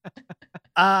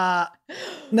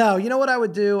 No, you know what I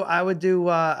would do? I would do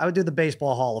the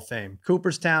Baseball Hall of Fame,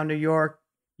 Cooperstown, New York.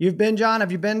 You've been, John?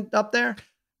 Have you been up there?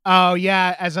 Oh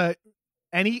yeah, as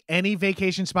any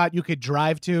vacation spot you could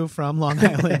drive to from Long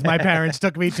Island. My parents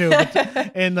took me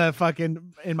to in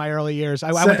my early years.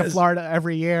 I went to Florida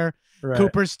every year. Right.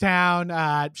 Cooperstown,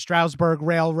 Stroudsburg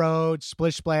Railroad,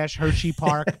 Splish Splash, Hershey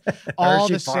Park, all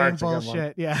the same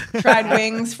bullshit. Yeah. Tried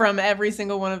wings from every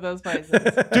single one of those places.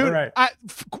 Dude, right.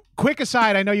 Quick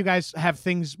aside, I know you guys have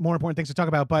more important things to talk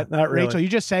about, but not really. Rachel, you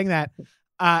just saying that.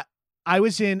 I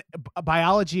was in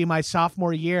biology my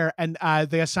sophomore year, and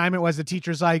the assignment was the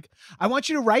teacher's like, I want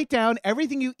you to write down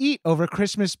everything you eat over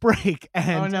Christmas break.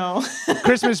 And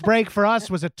Christmas break for us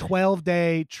was a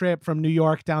 12-day trip from New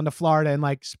York down to Florida and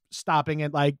like stopping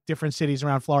at like different cities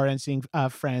around Florida and seeing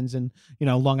friends and, you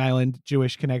know, Long Island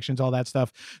Jewish connections, all that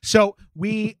stuff. So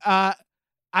we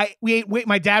ate,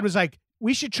 my dad was like,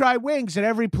 we should try wings at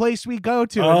every place we go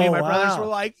to. And me and my brothers were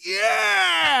like,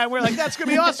 yeah. And we're like, that's going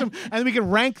to be awesome. And then we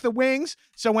could rank the wings.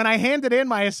 So when I handed in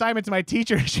my assignment to my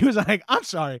teacher, she was like, I'm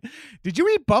sorry, did you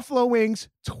eat buffalo wings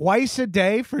twice a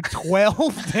day for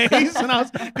 12 days?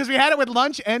 And because we had it with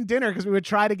lunch and dinner because we would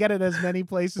try to get it as many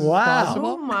places as possible.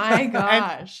 Oh my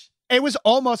gosh. It was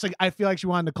almost like I feel like she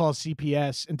wanted to call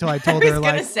CPS until I told her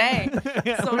like, say,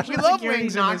 we love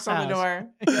wings knocks on the door.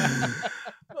 Yeah.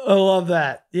 I love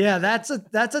that. Yeah, that's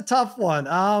a tough one.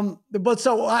 But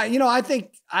so I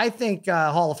think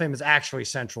Hall of Fame is actually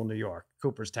Central New York,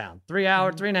 Cooperstown. 3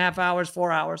 hours, 3.5 hours,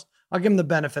 4 hours. I'll give them the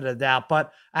benefit of the doubt,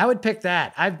 but I would pick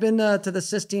that. I've been to the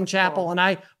Sistine Chapel and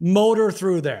I motor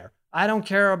through there. I don't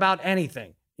care about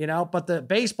anything, But the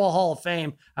Baseball Hall of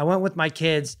Fame, I went with my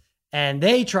kids and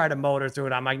they try to motor through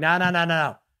it. I'm like,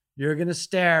 no. You're gonna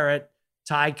stare at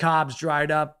Ty Cobb's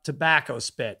dried up tobacco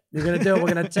spit. You're going to do it.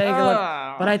 We're going to take a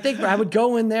look. But I think I would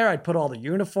go in there. I'd put all the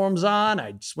uniforms on.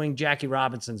 I'd swing Jackie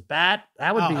Robinson's bat.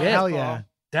 That would be it. Hell yeah.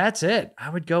 That's it. I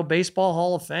would go Baseball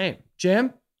Hall of Fame.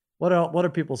 Jim, what are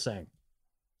people saying?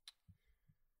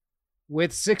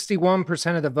 With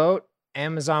 61% of the vote,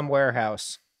 Amazon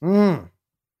Warehouse. And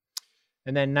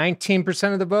then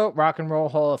 19% of the vote, Rock and Roll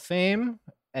Hall of Fame.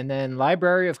 And then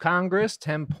Library of Congress,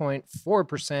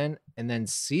 10.4%. And then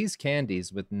See's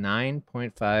Candies with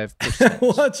 9.5%.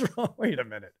 What's wrong? Wait a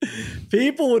minute.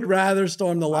 People would rather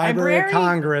storm the Library of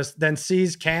Congress than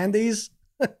See's Candies?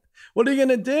 What are you going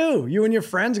to do? You and your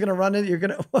friends going to run it?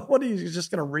 What are you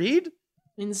just going to read?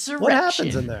 Insurrection. What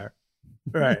happens in there?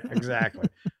 Right, exactly.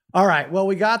 All right. Well,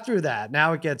 we got through that.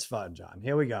 Now it gets fun, John.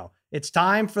 Here we go. It's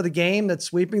time for the game that's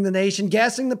sweeping the nation,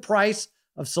 guessing the price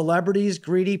of celebrities'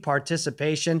 greedy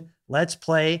participation. Let's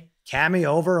play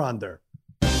Cameo Over Under.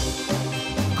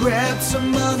 Grab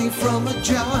some money from a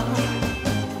jar.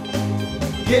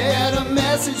 Get a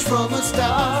message from a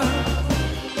star.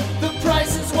 The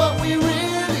price is what we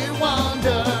really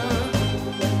wonder.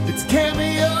 It's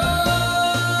Cameo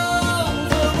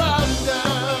Over Under.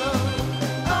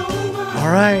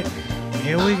 All right.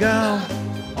 Here we go.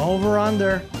 Over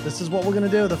Under. This is what we're going to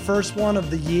do. The first one of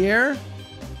the year.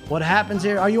 What happens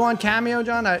here? Are you on Cameo,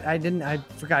 John? I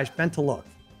forgot. I meant to look.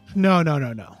 No.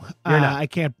 You're not.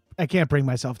 I can't bring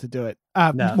myself to do it.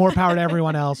 No. More power to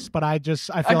everyone else, but I feel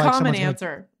like a common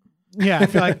answer. Yeah, I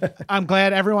feel like I'm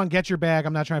glad everyone gets your bag.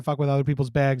 I'm not trying to fuck with other people's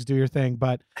bags. Do your thing.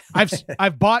 But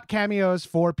I've bought cameos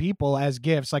for people as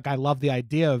gifts. Like I love the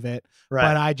idea of it,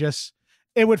 right. But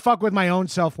it would fuck with my own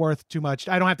self-worth too much.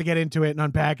 I don't have to get into it and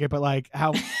unpack it, but like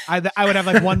how I would have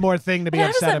like one more thing to be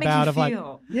upset about of like,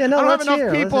 yeah, no, I don't have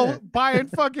enough people buying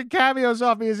fucking cameos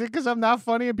off me. Is it because I'm not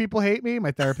funny and people hate me?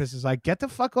 My therapist is like, get the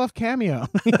fuck off Cameo.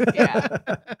 Yeah.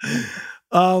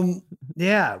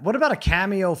 Yeah. What about a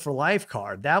Cameo for Life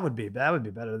card? That would be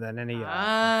better than any.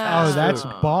 That's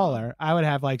baller. I would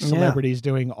have like celebrities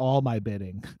doing all my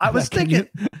bidding. I was thinking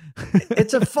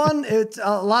it's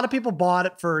a lot of people bought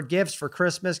it for gifts for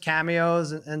Christmas,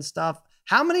 cameos and stuff.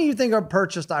 How many you think are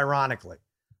purchased ironically?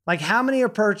 Like how many are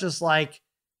purchased like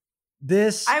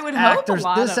this? I would hope a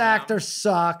lot this of actor them.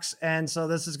 Sucks, and so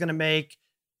this is going to make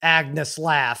Agnes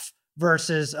laugh.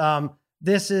 Versus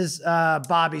this is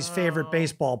Bobby's favorite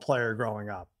baseball player growing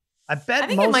up. I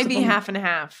think it might be half and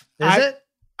half. Is it?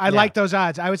 I like those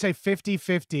odds. I would say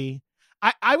 50-50.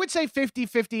 I would say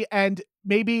 50-50, and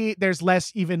maybe there's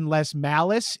even less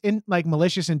malice in like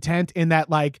malicious intent in that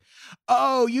like,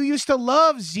 oh, you used to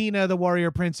love Xena the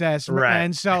Warrior Princess. Right.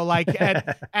 And so like,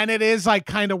 and it is like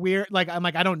kind of weird. Like, I'm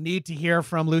like, I don't need to hear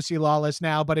from Lucy Lawless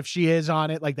now, but if she is on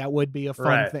it, like that would be a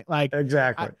fun thing. Like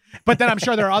exactly. But then I'm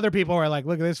sure there are other people who are like,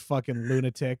 look at this fucking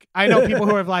lunatic. I know people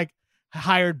who have like,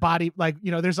 hired body, like,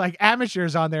 you know, there's like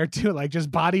amateurs on there too, like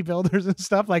just bodybuilders and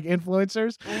stuff, like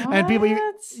influencers. What? And people you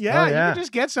can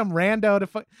just get some rando to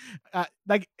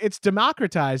like it's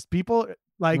democratized. People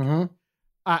like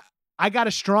I got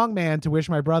a strong man to wish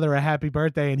my brother a happy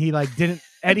birthday, and he like didn't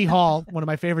Eddie Hall, one of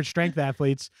my favorite strength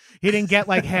athletes, he didn't get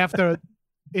like half the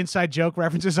inside joke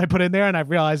references I put in there, and I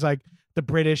realized like the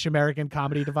British American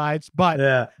comedy divides.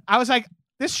 But I was like,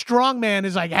 this strong man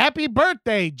is like, happy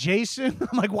birthday, Jason.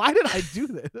 I'm like, why did I do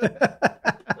this?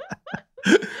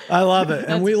 I love it.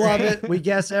 And we love it. We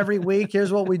guess every week.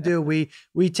 Here's what we do. We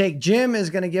take Jim is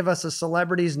going to give us a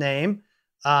celebrity's name.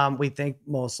 We think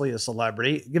mostly a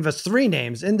celebrity. Give us 3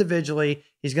 names individually.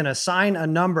 He's going to assign a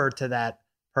number to that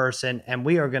person. And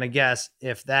we are going to guess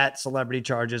if that celebrity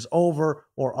charges over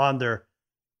or under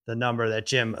the number that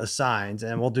Jim assigns.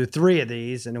 And we'll do 3 of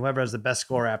these. And whoever has the best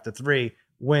score after 3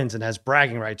 wins and has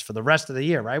bragging rights for the rest of the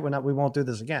year, right? We won't do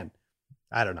this again.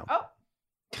 I don't know.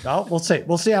 Oh, we'll see.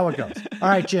 We'll see how it goes. All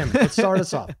right, Jim, let's start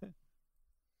us off.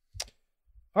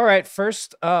 All right,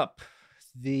 first up,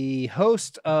 the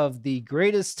host of the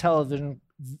greatest television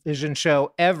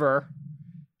show ever,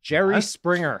 Jerry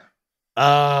Springer.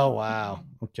 Oh, wow.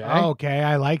 Okay,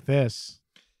 I like this.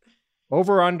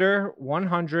 Over under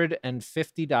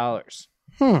 $150.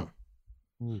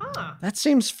 That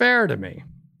seems fair to me.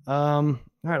 All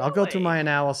right, I'll go through my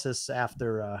analysis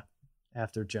after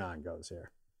John goes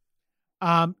here.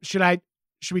 Should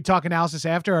we talk analysis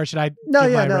after, or should I?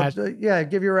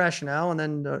 Give your rationale and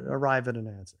then arrive at an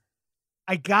answer.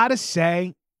 I gotta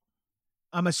say,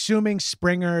 I'm assuming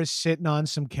Springer is sitting on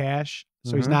some cash,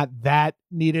 so he's not that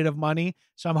needed of money.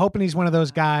 So I'm hoping he's one of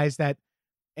those guys that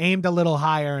aimed a little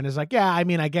higher and is like, yeah, I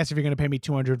mean, I guess if you're gonna pay me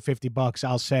 $250,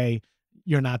 I'll say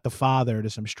you're not the father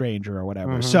to some stranger or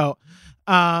whatever. So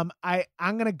I'm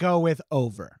gonna go with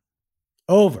over.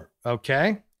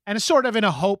 Okay. And it's sort of in a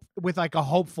hope with like a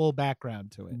hopeful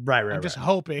background to it. Right. I'm just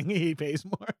hoping he pays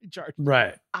more. He charges.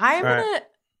 Right. I'm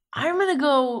gonna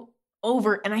go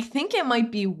over, and I think it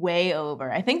might be way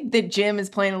over. I think that Jim is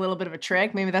playing a little bit of a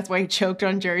trick. Maybe that's why he choked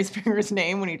on Jerry Springer's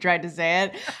name when he tried to say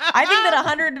it. I think that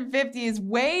 150 is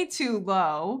way too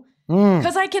low.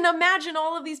 Because I can imagine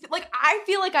all of these, like, I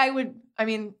feel like I would, I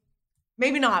mean,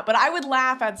 Maybe not, but I would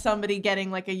laugh at somebody getting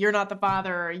like a "you're not the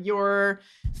father" or "you're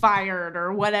fired"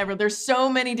 or whatever. There's so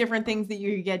many different things that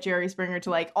you could get Jerry Springer to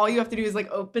like. All you have to do is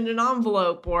like open an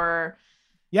envelope or.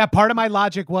 Yeah, part of my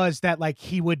logic was that like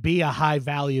he would be a high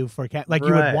value for like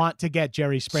you would want to get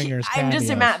Jerry Springer's cameos. I'm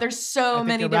just mad. There's so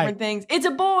many different things. It's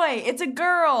a boy. It's a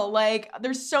girl. Like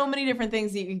there's so many different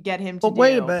things that you could get him to do. But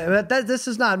wait a minute. This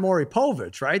is not Maury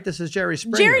Povich, right? This is Jerry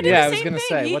Springer. Jerry did the same thing. I was going to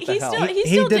say, what the hell? He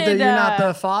still did the You're Not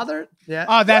the Father? Yeah.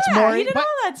 Oh, that's Maury. He did all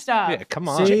that stuff. Yeah, come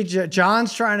on. See,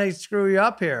 John's trying to screw you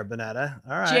up here, Bonetta.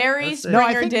 All right. Jerry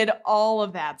Springer did all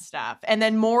of that stuff. And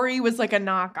then Maury was like a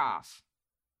knockoff.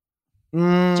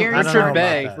 Richard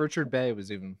Bay. Richard Bay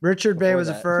was even. Richard Bay was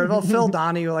a first. Well, Phil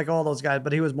Donahue, like all those guys,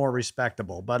 but he was more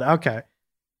respectable. But okay.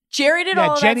 Jerry did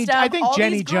all that stuff. I think all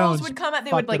Jenny these girls Jones would come out.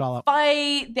 They would like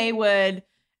fight. They would,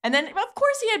 and then of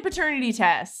course he had paternity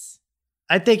tests.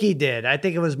 I think he did. I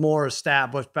think it was more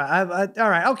established. But all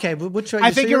right, okay. Which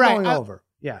I think you're right. Over.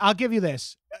 Yeah, I'll give you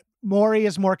this. Maury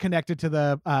is more connected to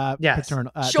the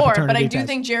paternal. Sure, but I do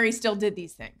think Jerry still did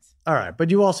these things. All right, but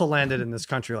you also landed in this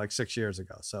country like 6 years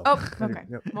ago. So okay.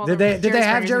 Well, did they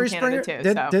have Jerry Springer? Too,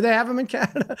 did they have him in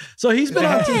Canada? So he's been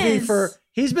on TV for.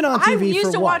 He's been on TV for I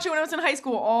used to watch it when I was in high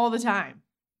school all the time.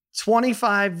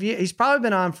 25 years. He's probably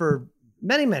been on for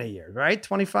many years, right?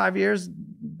 25 years,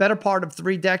 better part of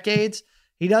 3 decades.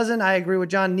 He doesn't. I agree with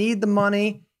John. Need the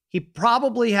money. He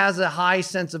probably has a high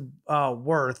sense of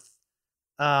worth.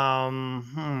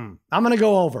 I'm going to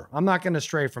go over. I'm not going to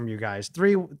stray from you guys.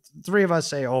 Three of us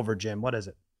say over, Jim. What is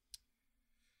it?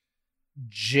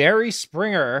 Jerry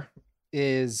Springer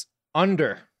is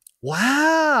under.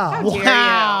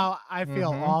 Wow. I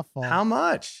feel awful. How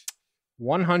much?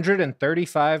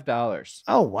 $135.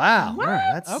 Oh, wow. What? All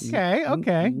right, that's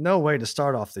okay. No way to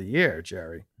start off the year,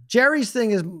 Jerry. Jerry's thing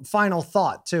is final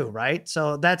thought too, right?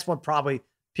 So that's what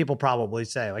people probably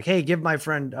say. Like, hey, give my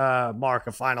friend Mark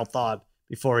a final thought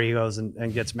before he goes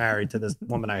and gets married to this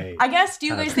woman I hate. I guess, do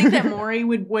you guys think that Maury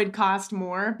would cost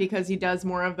more because he does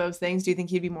more of those things? Do you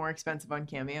think he'd be more expensive on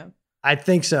Cameo? I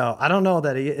think so. I don't know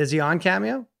that is he on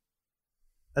Cameo?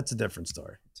 That's a different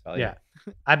story. Yeah.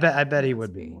 I bet he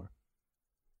would be more.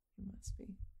 He must be.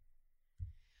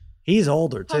 He's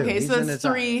older too. Okay, so it's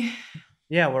 3.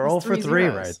 Yeah, we're 0 for 3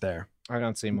 right there. I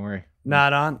don't see Maury.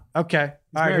 Not on? Okay.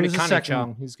 All right, who's the second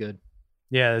one? He's good.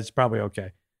 Yeah, it's probably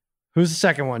okay. Who's the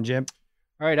second one, Jim?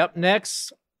 All right, up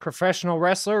next, professional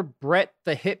wrestler Bret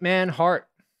the Hitman Hart.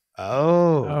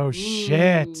 Oh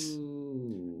shit.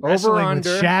 Over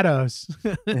under shadows.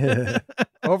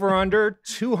 Over under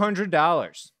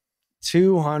 $200.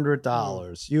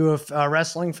 $200. You a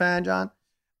wrestling fan, John?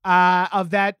 Of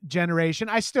that generation,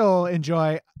 I still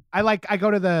enjoy. I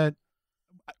go to the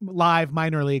live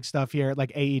minor league stuff here,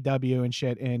 like AEW and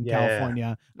shit in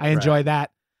California. I enjoy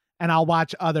that, and I'll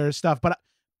watch other stuff. But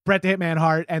Bret the Hitman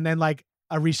Hart, and then like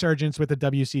a resurgence with the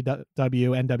WCW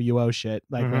NWO shit.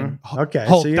 Like when Hulk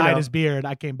dyed his beard,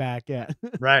 I came back. Yeah,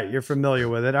 right. You're familiar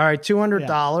with it. All right,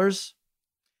 $200.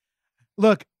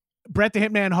 Look, Bret the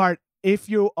Hitman Hart. If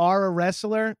you are a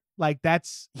wrestler, like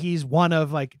he's one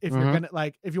of like if you're gonna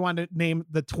like if you want to name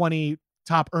the 20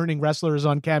 top earning wrestlers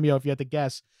on Cameo, if you had to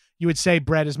guess, you would say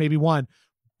Bret is maybe one.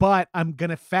 But I'm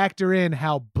gonna factor in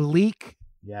how bleak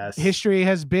history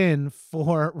has been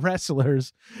for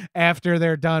wrestlers after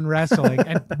they're done wrestling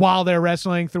and while they're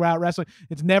wrestling, throughout wrestling.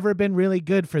 It's never been really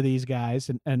good for these guys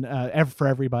and for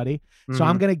everybody. So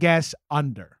I'm gonna guess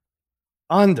under.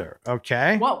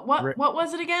 Okay. What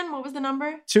was it again? What was the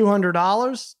number?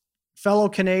 $200. Fellow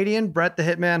Canadian Bret the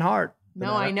Hitman Hart.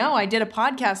 No, I know. I did a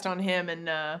podcast on him in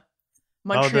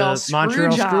Montreal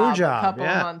Screw Job a couple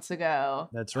of months ago.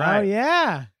 That's right. Oh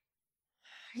yeah.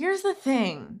 Here's the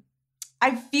thing.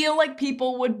 I feel like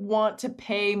people would want to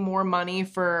pay more money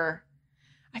for.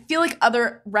 I feel like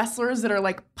other wrestlers that are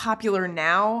like popular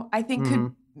now, I think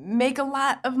could make a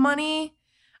lot of money.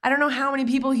 I don't know how many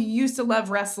people who used to love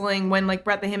wrestling when like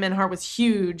Bret the Hitman Hart was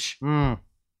huge. I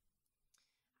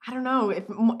don't know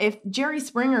if Jerry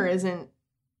Springer isn't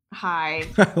high.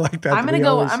 I like that. I'm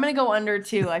gonna go under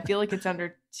 2. I feel like it's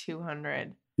under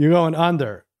 200. You're going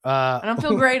under. I don't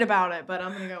feel great about it, but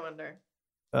I'm gonna go under.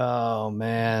 Oh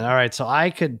man. All right. So I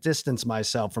could distance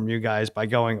myself from you guys by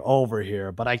going over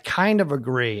here, but I kind of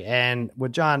agree. And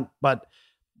with John, but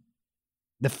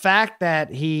the fact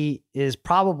that he is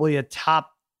probably a top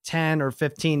 10 or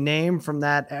 15 name from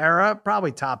that era,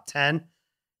 probably top 10.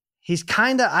 He's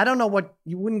kind of, I don't know what,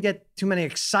 you wouldn't get too many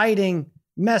exciting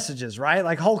messages, right?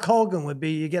 Like Hulk Hogan would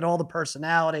be, you get all the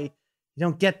personality. You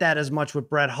don't get that as much with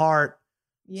Bret Hart.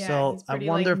 Yeah, so he's pretty, I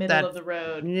wonder if middle that of the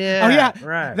road. Yeah. Oh yeah,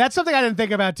 right. That's something I didn't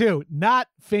think about too. Not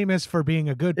famous for being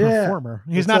a good performer.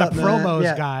 He's What's not up, a man?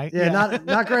 promos guy. Yeah,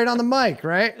 not great on the mic,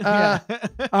 right? Yeah.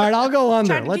 All right, I'll go under.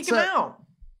 Trying to kick him out.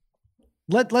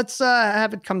 Let's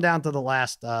have it come down to the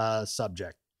last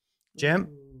subject. Jim?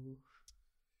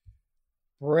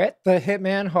 Bret the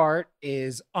Hitman Hart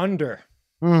is under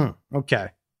Okay.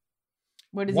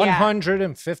 What is he at?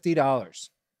 $150.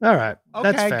 All right.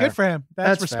 That's Okay, fair. good for him.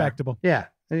 That's fair. respectable. Yeah,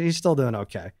 he's still doing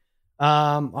okay.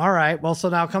 All right. Well, so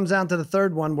now it comes down to the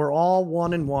third one. We're all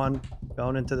 1-1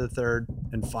 going into the third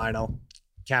and final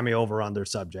cameo over under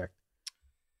subject.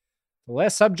 The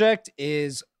last subject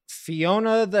is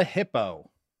Fiona the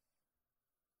Hippo.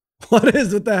 What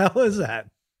the hell is that?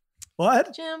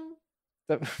 What? Jim.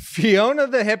 Fiona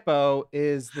the Hippo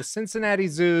is the Cincinnati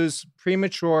Zoo's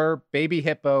premature baby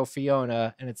hippo,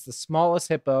 Fiona, and it's the smallest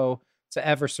hippo to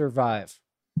ever survive.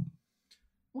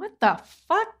 What the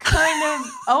fuck kind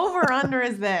of over-under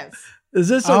is this? Is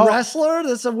this a wrestler?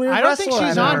 This is a weird I don't wrestler. think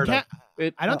she's on.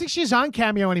 I don't think she's on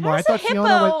Cameo anymore. How's I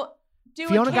thought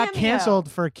Fiona got cameo?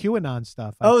 canceled for QAnon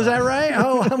stuff. Oh, is that right?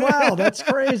 Oh, wow, that's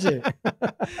crazy.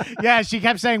 Yeah, she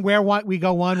kept saying we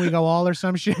go one, we go all, or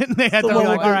some shit. And they had to be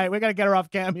like, all right, we got to get her off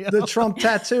Cameo. The Trump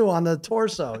tattoo on the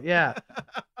torso. Yeah.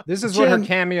 This is what her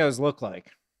cameos look like.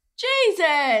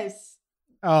 Jesus.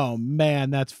 Oh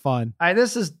man, that's fun.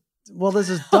 This is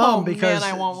dumb because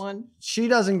man, I want one. She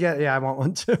doesn't get. Yeah, I want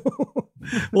one too.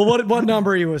 Well, what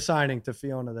number are you assigning to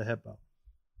Fiona the Hippo?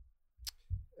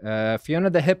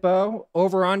 Fiona the Hippo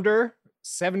over under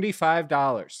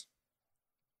 $75.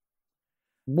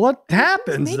 What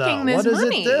happens though? What does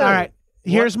it do? All right,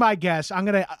 here's my guess. I'm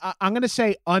gonna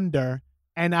say under,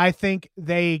 and I think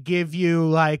they give you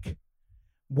like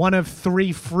one of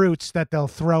 3 fruits that they'll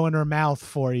throw in her mouth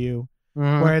for you.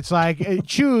 Where it's like,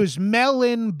 choose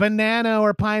melon, banana,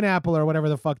 or pineapple, or whatever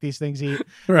the fuck these things eat.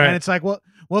 Right. And it's like, we'll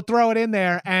throw it in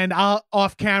there, and I'll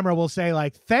off camera we'll say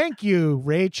like, "Thank you,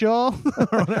 Rachel,"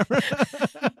 or whatever.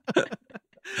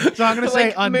 So I'm gonna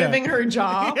say under. Moving her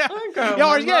jaw. Yeah.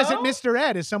 Or is it Mr.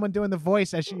 Ed? Is someone doing the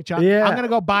voice as she? Yeah. I'm gonna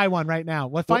go buy one right now.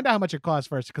 Let's find out how much it costs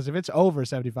first, because if it's over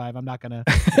 75, I'm not gonna.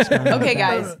 Okay,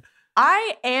 guys.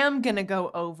 I am going to go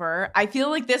over. I feel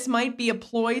like this might be a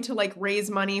ploy to like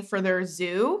raise money for their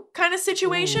zoo kind of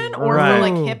situation or for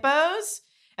like hippos.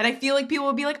 And I feel like people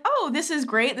will be like, oh, this is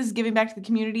great. This is giving back to the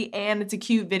community. And it's a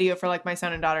cute video for like my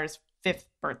son and daughter's 5th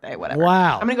birthday, whatever.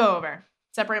 Wow. I'm going to go over.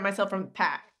 Separate myself from the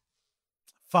pack.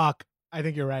 Fuck. I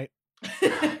think you're right.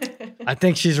 I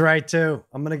think she's right too.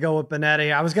 I'm going to go with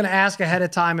Benetti. I was going to ask ahead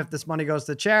of time if this money goes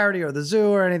to charity or the zoo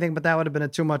or anything, but that would have been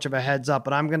too much of a heads up.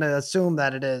 But I'm going to assume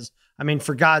that it is. I mean,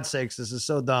 for God's sakes, this is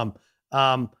so dumb.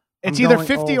 It's either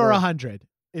 50 or 100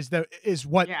 is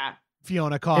what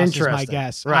Fiona costs, is my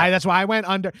guess. Right. That's why I went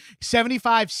under.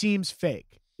 75 seems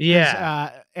fake.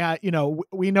 Yeah.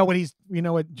 We know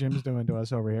what Jim's doing to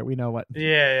us over here. We know what.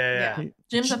 Yeah.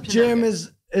 Jim's up to Jim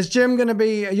is Jim going to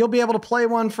be, you'll be able to play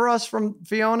one for us from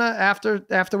Fiona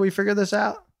after we figure this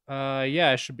out?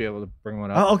 Yeah, I should be able to bring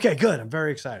one up. Oh, okay, good. I'm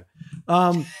very excited.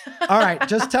 All right,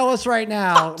 just tell us right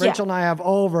now. Rachel and I have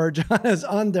over. John is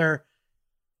under.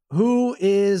 Who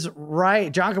is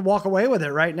right? John can walk away with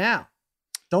it right now.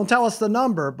 Don't tell us the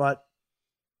number, but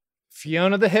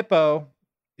Fiona the Hippo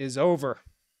is over.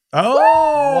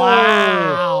 Oh,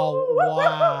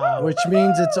 wow. Which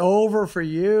means it's over for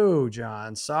you,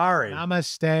 John. Sorry.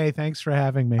 Namaste. Thanks for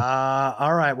having me.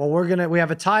 All right. Well, we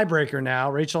have a tiebreaker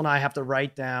now. Rachel and I have to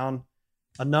write down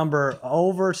a number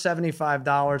over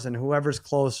 $75, and whoever's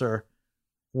closer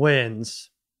wins.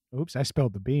 Oops, I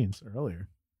spilled the beans earlier.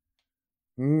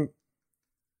 I'm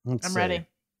ready.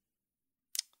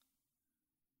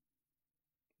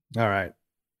 All right.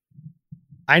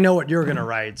 I know what you're gonna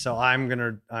write, so I'm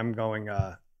going.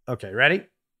 Okay, ready?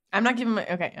 I'm not giving my.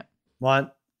 Okay, yeah.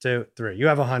 1, 2, 3. You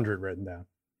have 100 written down.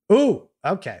 Ooh,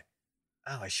 okay.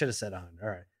 Oh, I should have said 100. All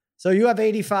right. So you have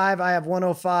 85. I have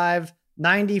 105.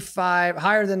 95.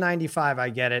 Higher than 95. I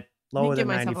get it. Lower than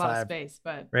 95. A lot of space,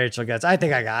 but Rachel gets. I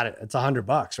think I got it. It's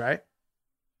 $100, right?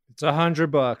 It's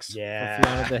 $100. Yeah. For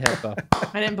Fiona the Hippo.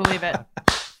 I didn't believe it.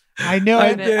 I knew I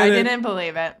it. didn't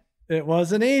believe it. It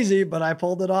wasn't easy, but I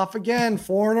pulled it off again.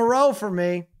 4 in a row for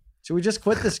me. Should we just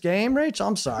quit this game, Rach?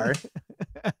 I'm sorry.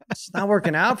 It's not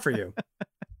working out for you.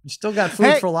 You still got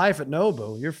food for life at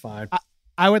Nobu. You're fine.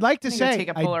 I would like to say take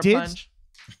a polar plunge.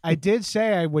 I did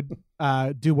say I would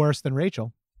do worse than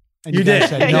Rachel. And You did.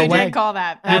 Said, no you way. did call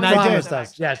that. And I did.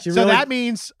 Us. Yeah, she So really, that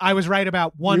means I was right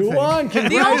about one you thing. won.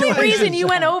 The only reason you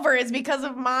went Congratulations. over is because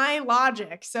of my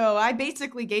logic. So I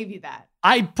basically gave you that.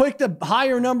 I picked a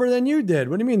higher number than you did.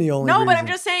 What do you mean the only No, but reason? I'm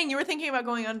just saying you were thinking about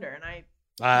going under, and I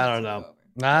I don't know.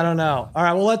 I don't know. All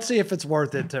right, well, let's see if it's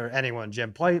worth it to anyone.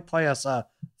 Jim, play us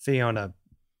Fiona.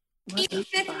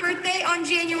 85th birthday on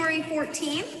January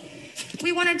 14th.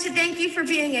 We wanted to thank you for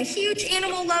being a huge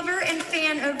animal lover and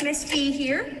fan of Miss B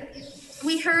here.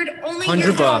 We heard only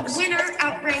your dog winner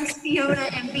outranks Fiona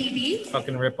and BB.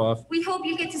 Fucking ripoff. We hope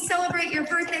you get to celebrate your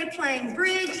birthday playing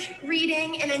bridge,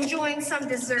 reading, and enjoying some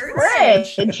desserts.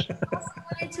 Bridge. I also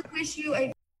wanted to wish you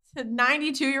a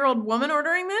 92-year-old woman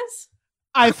ordering this?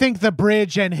 I think the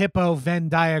bridge and hippo Venn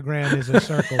diagram is a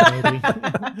circle, baby.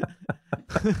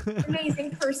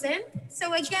 amazing person.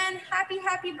 So again,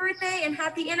 happy birthday and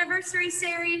happy anniversary,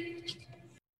 Sari.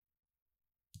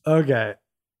 Okay.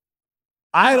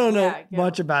 I don't know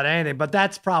much about anything, but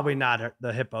that's probably not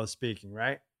the hippo speaking,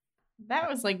 right? That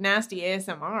was like nasty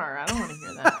ASMR. I don't want to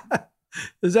hear that.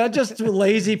 Is that just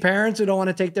lazy parents who don't want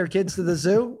to take their kids to the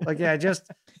zoo? Like, yeah, just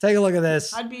take a look at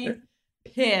this. I'd be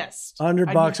pissed.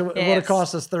 $100. It would have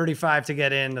cost us $35 to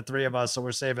get in, the three of us, so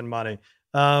we're saving money.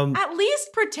 At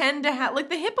least pretend to have, like,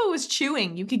 the hippo was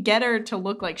chewing. You could get her to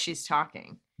look like she's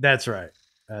talking. That's right.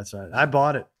 I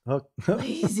bought it.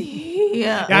 Lazy.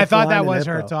 Yeah, I thought that was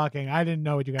her talking. I didn't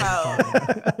know what you guys were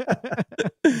talking about.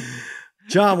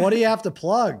 John, what do you have to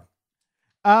plug?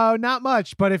 Oh, not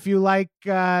much. But if you like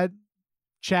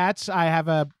chats, I have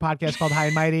a podcast called High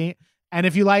and Mighty. And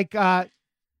if you like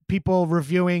people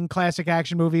reviewing classic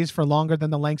action movies for longer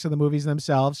than the lengths of the movies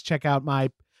themselves, check out my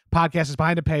podcast. Is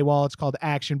behind a paywall. It's called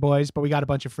Action Boys, but we got a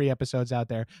bunch of free episodes out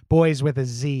there. Boys with a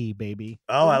Z, baby.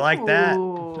 Oh, I like that.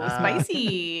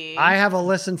 Spicy. I have a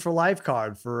listen for life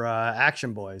card for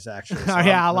Action Boys, actually. So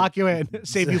I'll lock you in.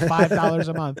 Save you $5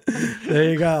 a month. There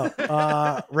you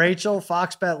go. Rachel,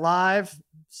 Fox Bet Live.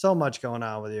 So much going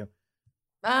on with you.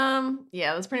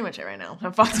 Yeah, that's pretty much it right now.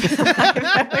 I'm Fox Bet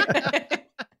Live.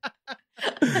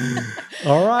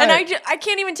 All right. And I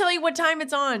can't even tell you what time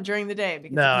it's on during the day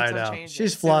because I know. Changing.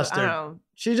 She's flustered. So, I don't know.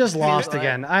 She just lost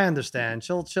again. I understand.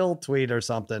 She'll tweet or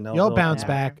something. You'll bounce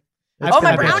back.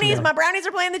 My brownies! My brownies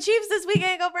are playing the Chiefs this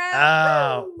weekend. Go Browns!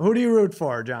 Oh, who do you root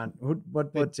for, John?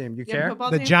 What team? You care?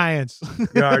 The Giants.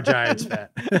 You are a Giants fan.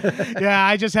 Yeah,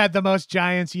 I just had the most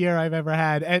Giants year I've ever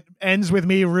had. It ends with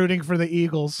me rooting for the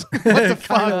Eagles. What the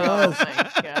fuck? Oh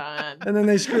my god! And then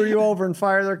they screw you over and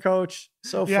fire their coach.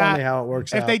 So funny how it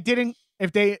works out.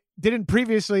 If they didn't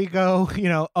previously go,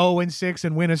 0-6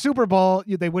 and win a Super Bowl,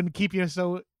 they wouldn't keep you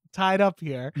so tied up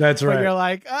here. That's right. But you're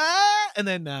like, and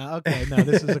then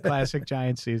this is a classic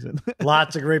Giants season.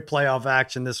 Lots of great playoff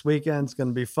action this weekend. It's going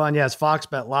to be fun. Yes, Fox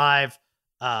Bet Live,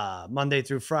 Monday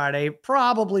through Friday,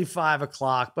 probably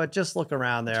 5:00, but just look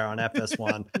around there on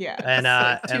FS1. Yeah, and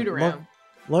like toot around.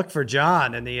 Look for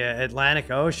John in the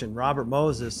Atlantic Ocean. Robert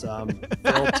Moses, Phil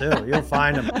too. You'll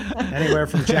find him anywhere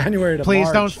from January to Please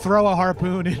March. Don't throw a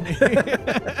harpoon in me.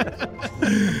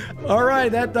 All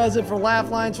right, that does it for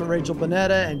Laugh Lines for Rachel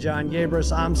Bonetta and John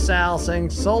Gabris. I'm Sal saying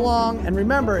so long, and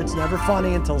remember, it's never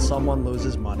funny until someone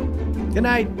loses money. Good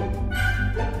night.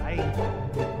 Bye.